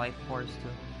 transferring life force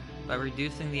to... by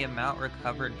reducing the amount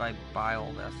recovered by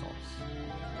bile vessels.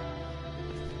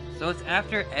 So it's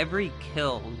after every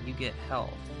kill you get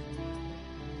health.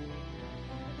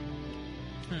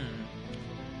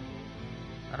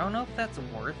 I don't know if that's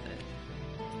worth it.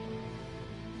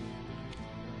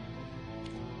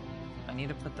 I need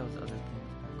to put those other things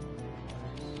back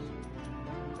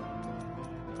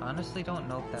on. I honestly don't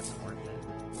know if that's worth it.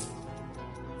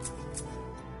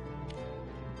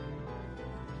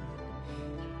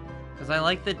 Because I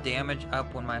like the damage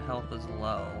up when my health is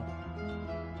low.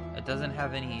 It doesn't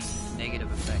have any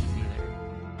negative effects either.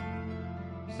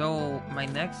 So my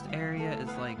next area is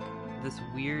like this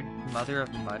weird Mother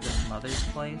of Mothers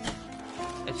place.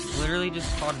 It's literally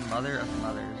just called Mother of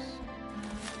Mothers.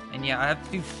 And yeah, I have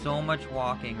to do so much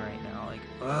walking right now. Like,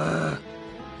 ugh.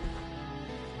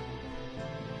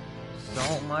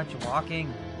 So much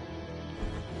walking.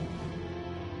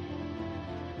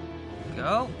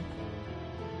 Go.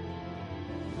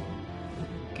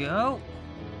 Go.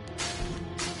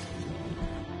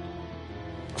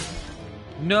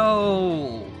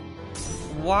 No!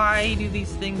 Why do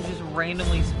these things just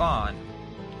randomly spawn?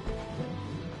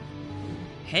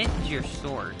 Hit your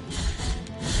sword.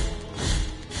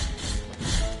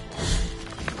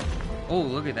 Oh,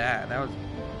 look at that. That was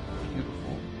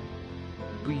beautiful.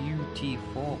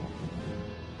 Beautiful.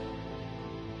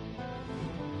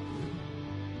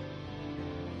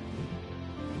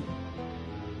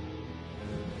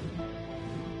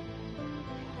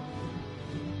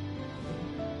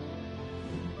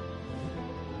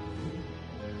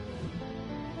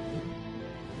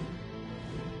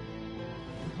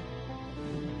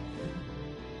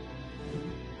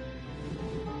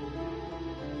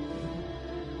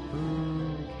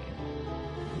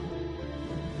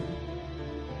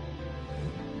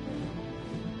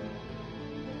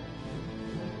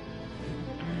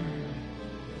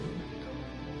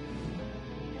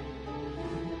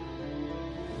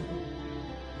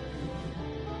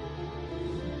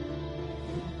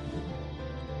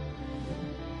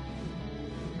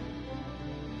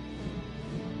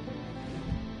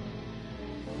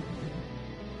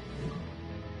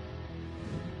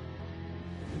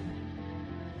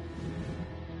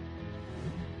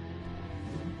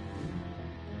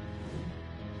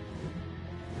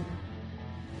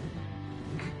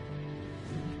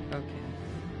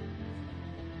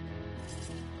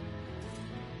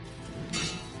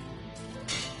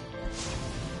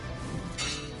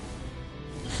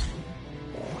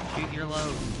 your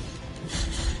load.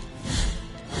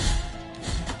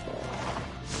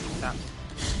 Stop.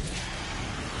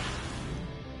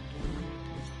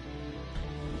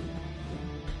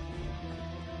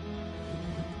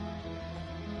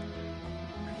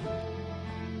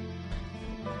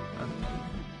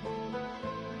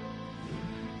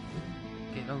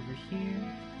 Get over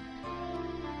here.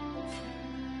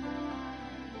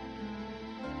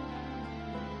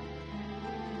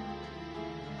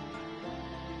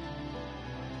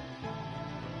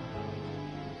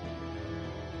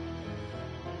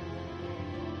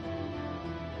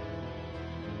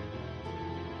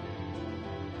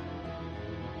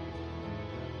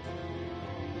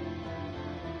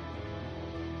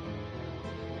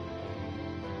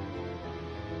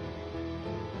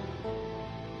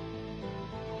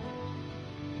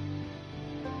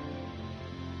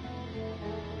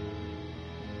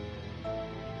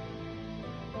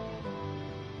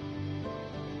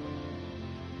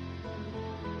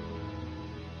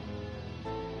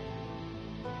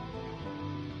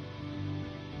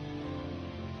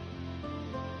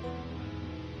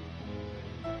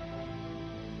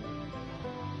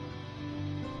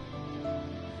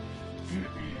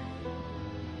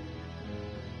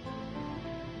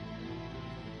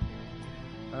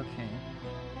 Okay.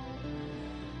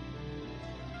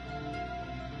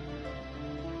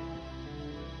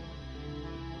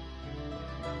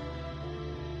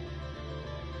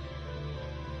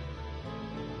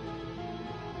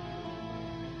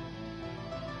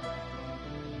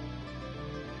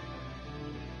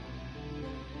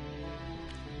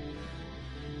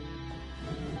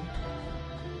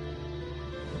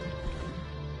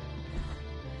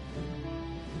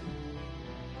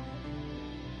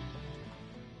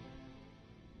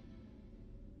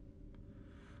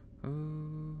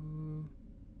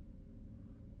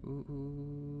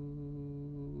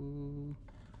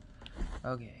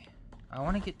 Okay. I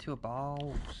want to get to a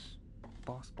boss.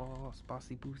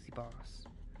 Bossy boosy boss.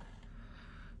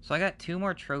 So I got 2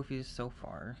 more trophies so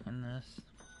far in this.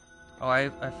 Oh, I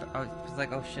was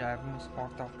like, oh shit, I almost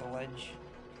walked off the ledge.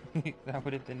 That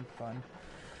would have been fun.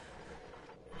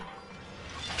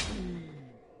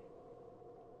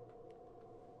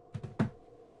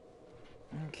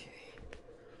 Okay.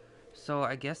 So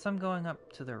I guess I'm going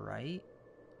up to the right.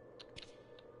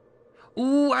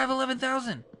 Ooh, I have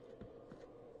 11,000!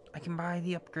 I can buy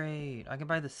the upgrade. I can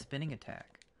buy the spinning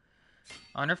attack.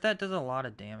 I wonder if that does a lot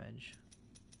of damage.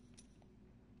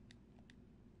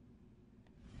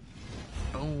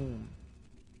 Boom.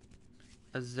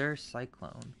 Azure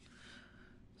Cyclone.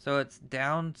 So it's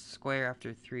down square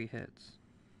after 3 hits.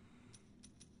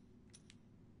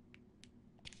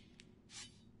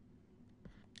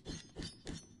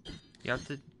 You have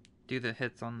to do the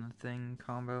hits on the thing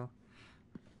combo.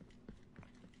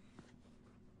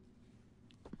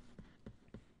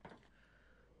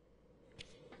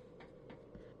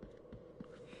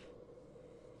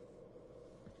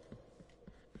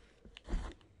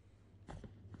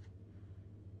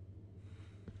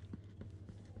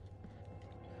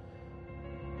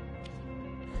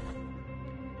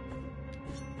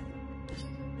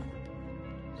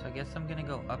 So I guess I'm gonna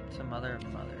go up to Mother of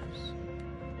Mothers.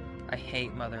 I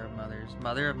hate Mother of Mothers.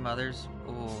 Mother of Mothers,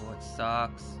 oh, it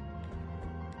sucks.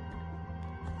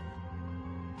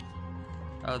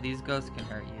 Oh, these ghosts can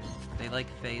hurt you. They like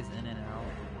phase in and out.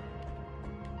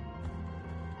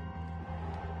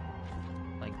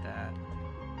 Like that.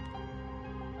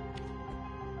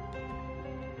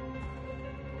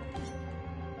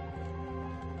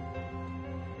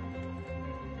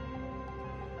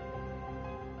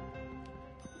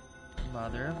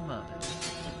 Mother of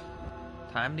Mothers.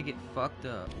 Time to get fucked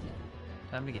up.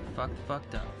 Time to get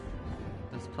fucked up.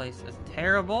 This place is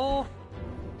terrible.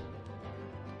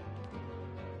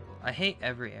 I hate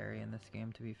every area in this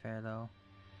game, to be fair, though.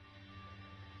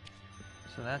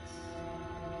 So that's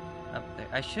up there.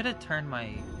 I should have turned my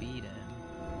bead in.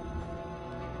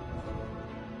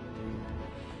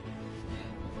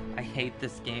 I hate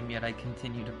this game, yet I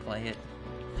continue to play it.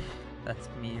 That's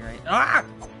me, right? Ah!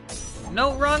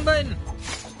 No, wrong button!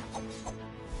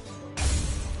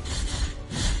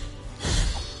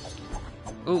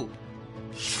 Ooh.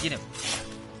 Get him.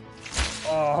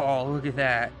 Oh, look at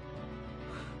that.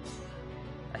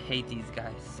 I hate these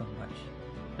guys so much.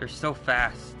 They're so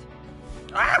fast.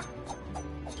 Ah!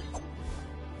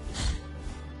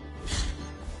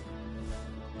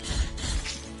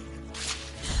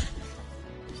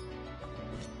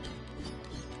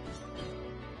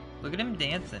 Look at him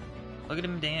dancing. Look at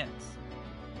him dance.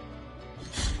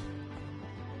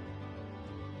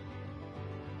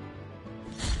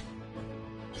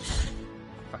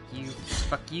 Fuck you.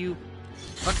 Fuck you.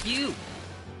 Fuck you!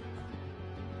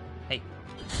 Hey.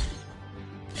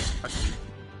 Fuck you.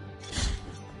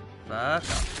 Fuck off.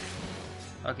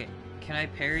 Okay, can I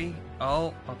parry?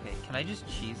 Oh, okay. Can I just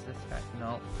cheese this guy?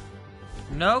 No.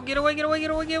 No, get away, get away,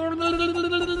 get away, get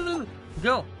away!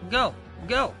 Go, go,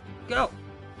 go, go!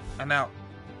 I'm out.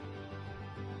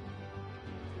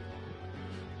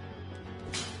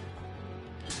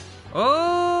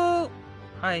 Oh!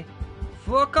 Hi.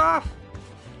 Fuck off!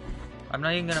 I'm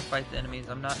not even gonna fight the enemies.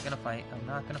 I'm not gonna fight. I'm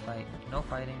not gonna fight. No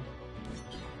fighting.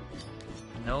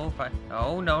 No fight.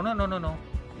 Oh, no, no, no, no, no.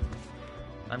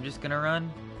 I'm just gonna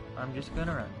run. I'm just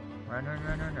gonna run. Run, run,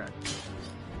 run, run, run.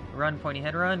 Run, pointy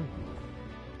head, run.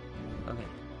 Okay.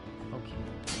 Okay.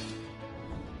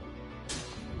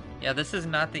 Yeah, this is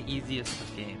not the easiest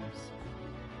of games.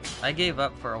 I gave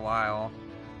up for a while.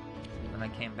 And I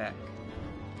came back.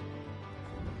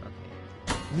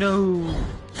 Okay. No!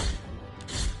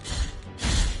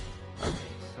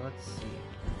 Okay, so let's see.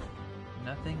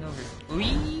 Nothing over...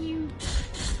 Ooh!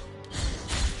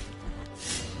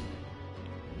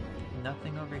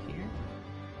 Nothing over here?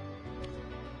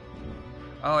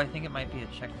 Oh, I think it might be a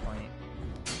checkpoint.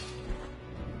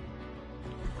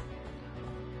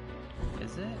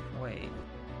 Is it? Wait.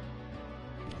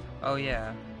 Oh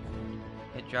yeah.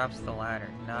 It drops the ladder.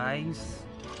 Nice.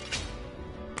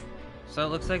 So it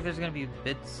looks like there's gonna be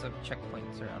bits of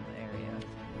checkpoints around the area.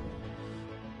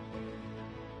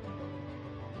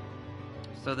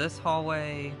 So this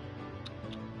hallway...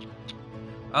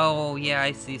 Oh, yeah,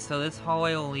 I see. So this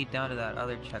hallway will lead down to that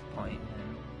other checkpoint.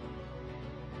 And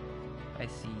I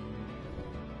see.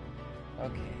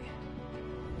 Okay.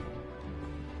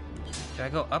 Do I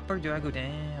go up or do I go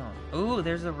down? Ooh,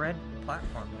 there's a red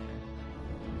platform there.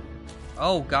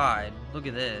 Oh, God. Look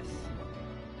at this.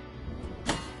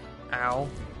 Ow.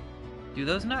 Do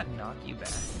those not knock you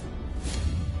back?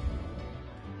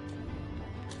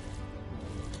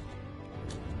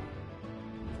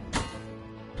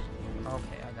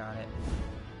 Okay, I got it.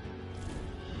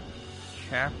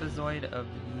 Trapezoid of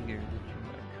Yeager.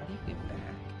 How do you get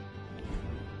back?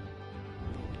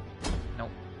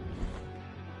 Nope.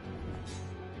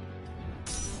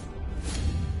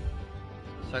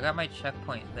 So I got my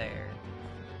checkpoint there.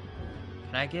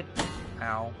 Can I get...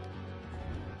 Ow.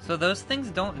 So those things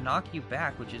don't knock you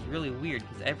back, which is really weird,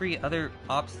 because every other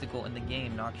obstacle in the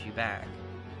game knocks you back.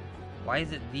 Why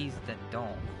is it these that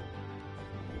don't?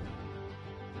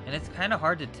 And it's kind of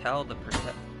hard to tell the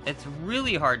It's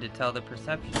really hard to tell the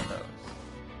perception of those.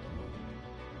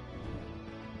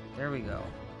 There we go.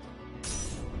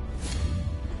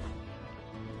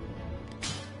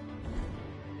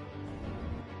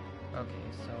 Okay,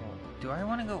 so do I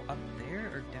want to go up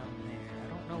there or down there? I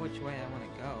don't know which way I want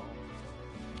to go.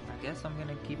 I guess I'm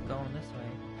gonna keep going this way.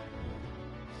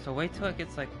 So wait till it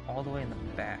gets like all the way in the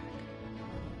back.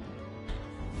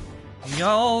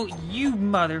 No, you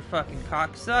motherfucking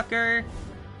cocksucker!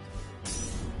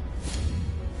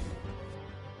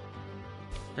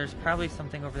 There's probably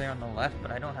something over there on the left, but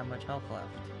I don't have much health left.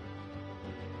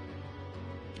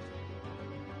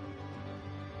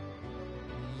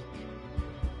 Eek.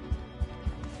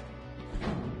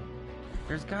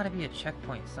 There's gotta be a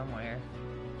checkpoint somewhere.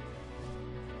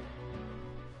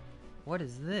 What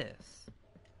is this?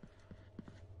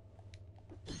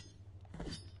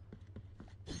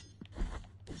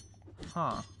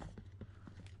 Huh.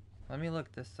 Let me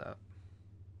look this up.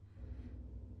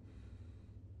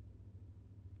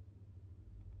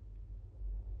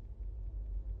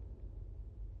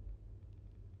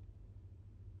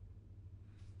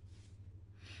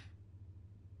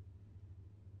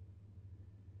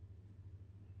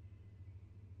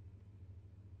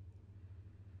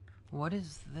 What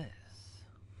is this?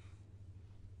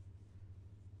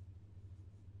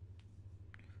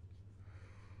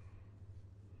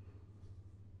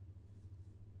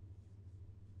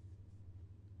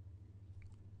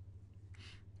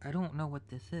 I don't know what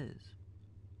this is.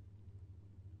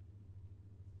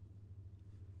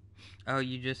 Oh,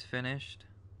 you just finished?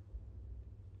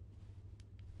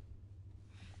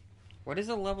 What is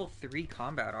a level 3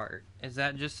 combat art? Is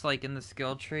that just like in the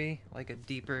skill tree? Like a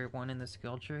deeper one in the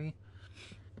skill tree?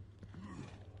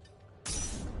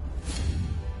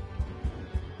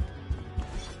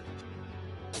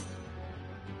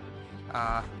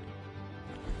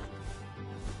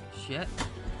 Shit.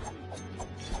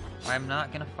 I'm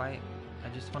not gonna fight. I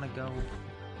just wanna go.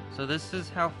 So this is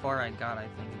how far I got, I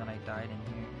think, when I died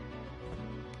in here.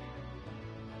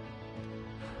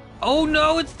 Oh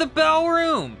no, it's the bell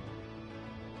room!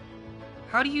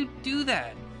 How do you do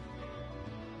that?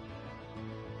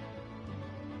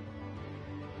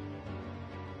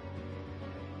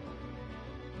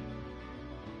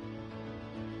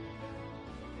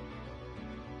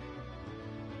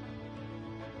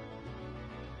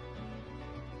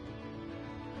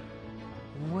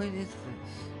 What is this?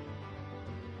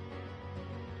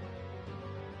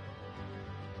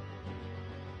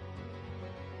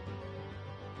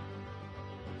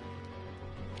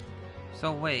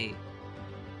 So wait.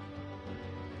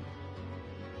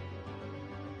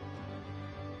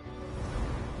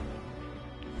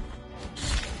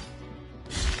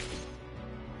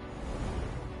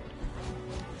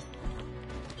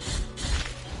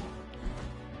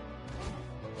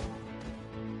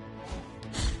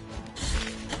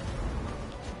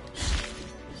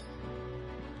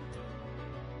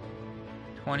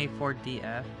 .24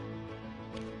 DF.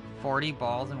 40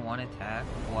 balls in one attack.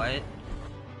 What?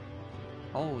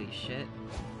 Holy shit.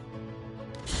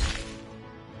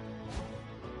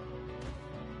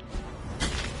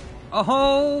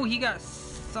 Oh, he got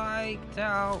psyched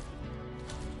out.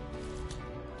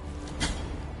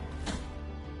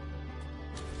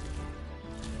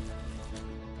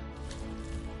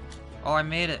 Oh, I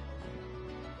made it.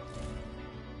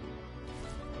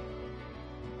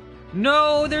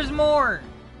 No, there's more.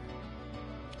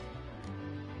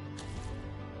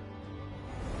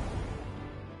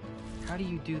 How do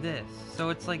you do this? So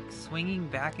it's like swinging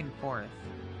back and forth.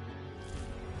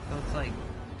 So it's like...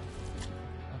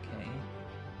 Okay.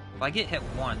 If I get hit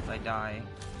once, I die.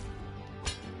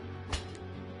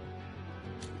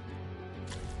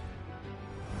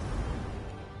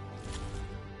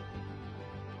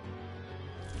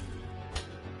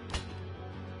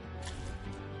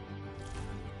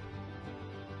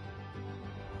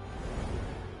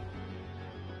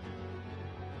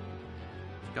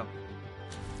 Go.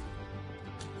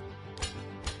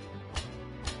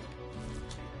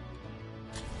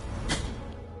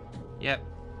 Yep.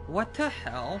 What the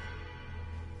hell?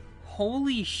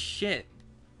 Holy shit.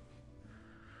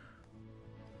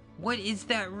 What is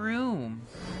that room?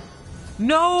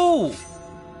 No!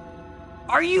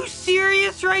 Are you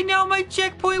serious right now? My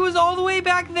checkpoint was all the way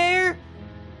back there?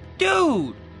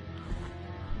 Dude!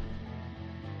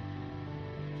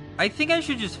 I think I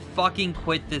should just fucking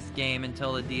quit this game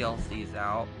until the DLC's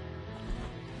out.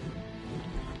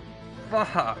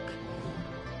 Fuck.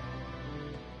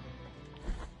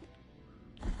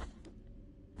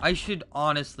 I should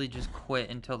honestly just quit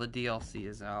until the DLC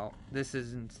is out. This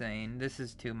is insane. This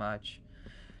is too much.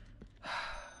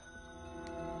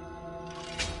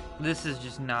 This is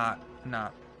just not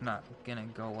gonna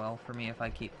go well for me if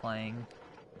I keep playing.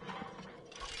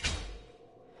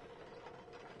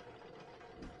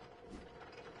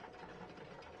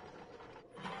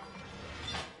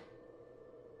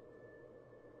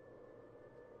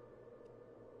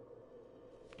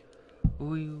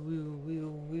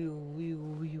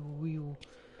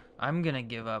 I'm gonna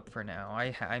give up for now.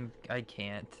 I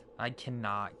can't. I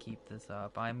cannot keep this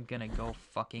up. I'm gonna go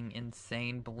fucking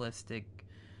insane, ballistic,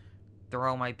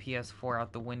 throw my PS4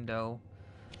 out the window.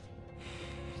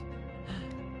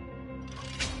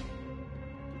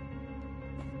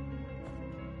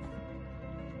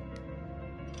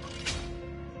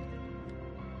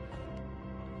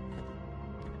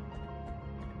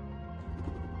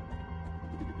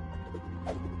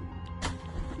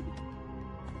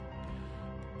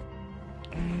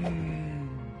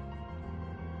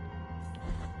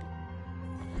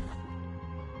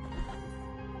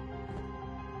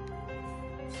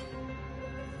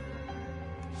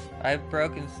 I've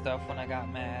broken stuff when I got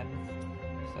mad,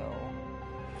 so...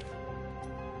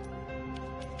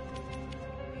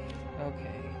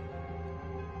 Okay.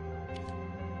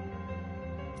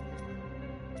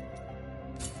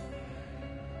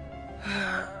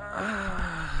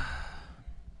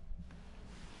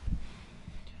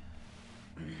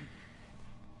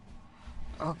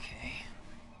 Okay.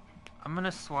 I'm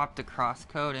gonna swap the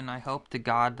crosscode and I hope to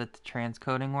God that the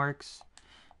transcoding works.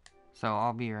 So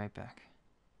I'll be right back.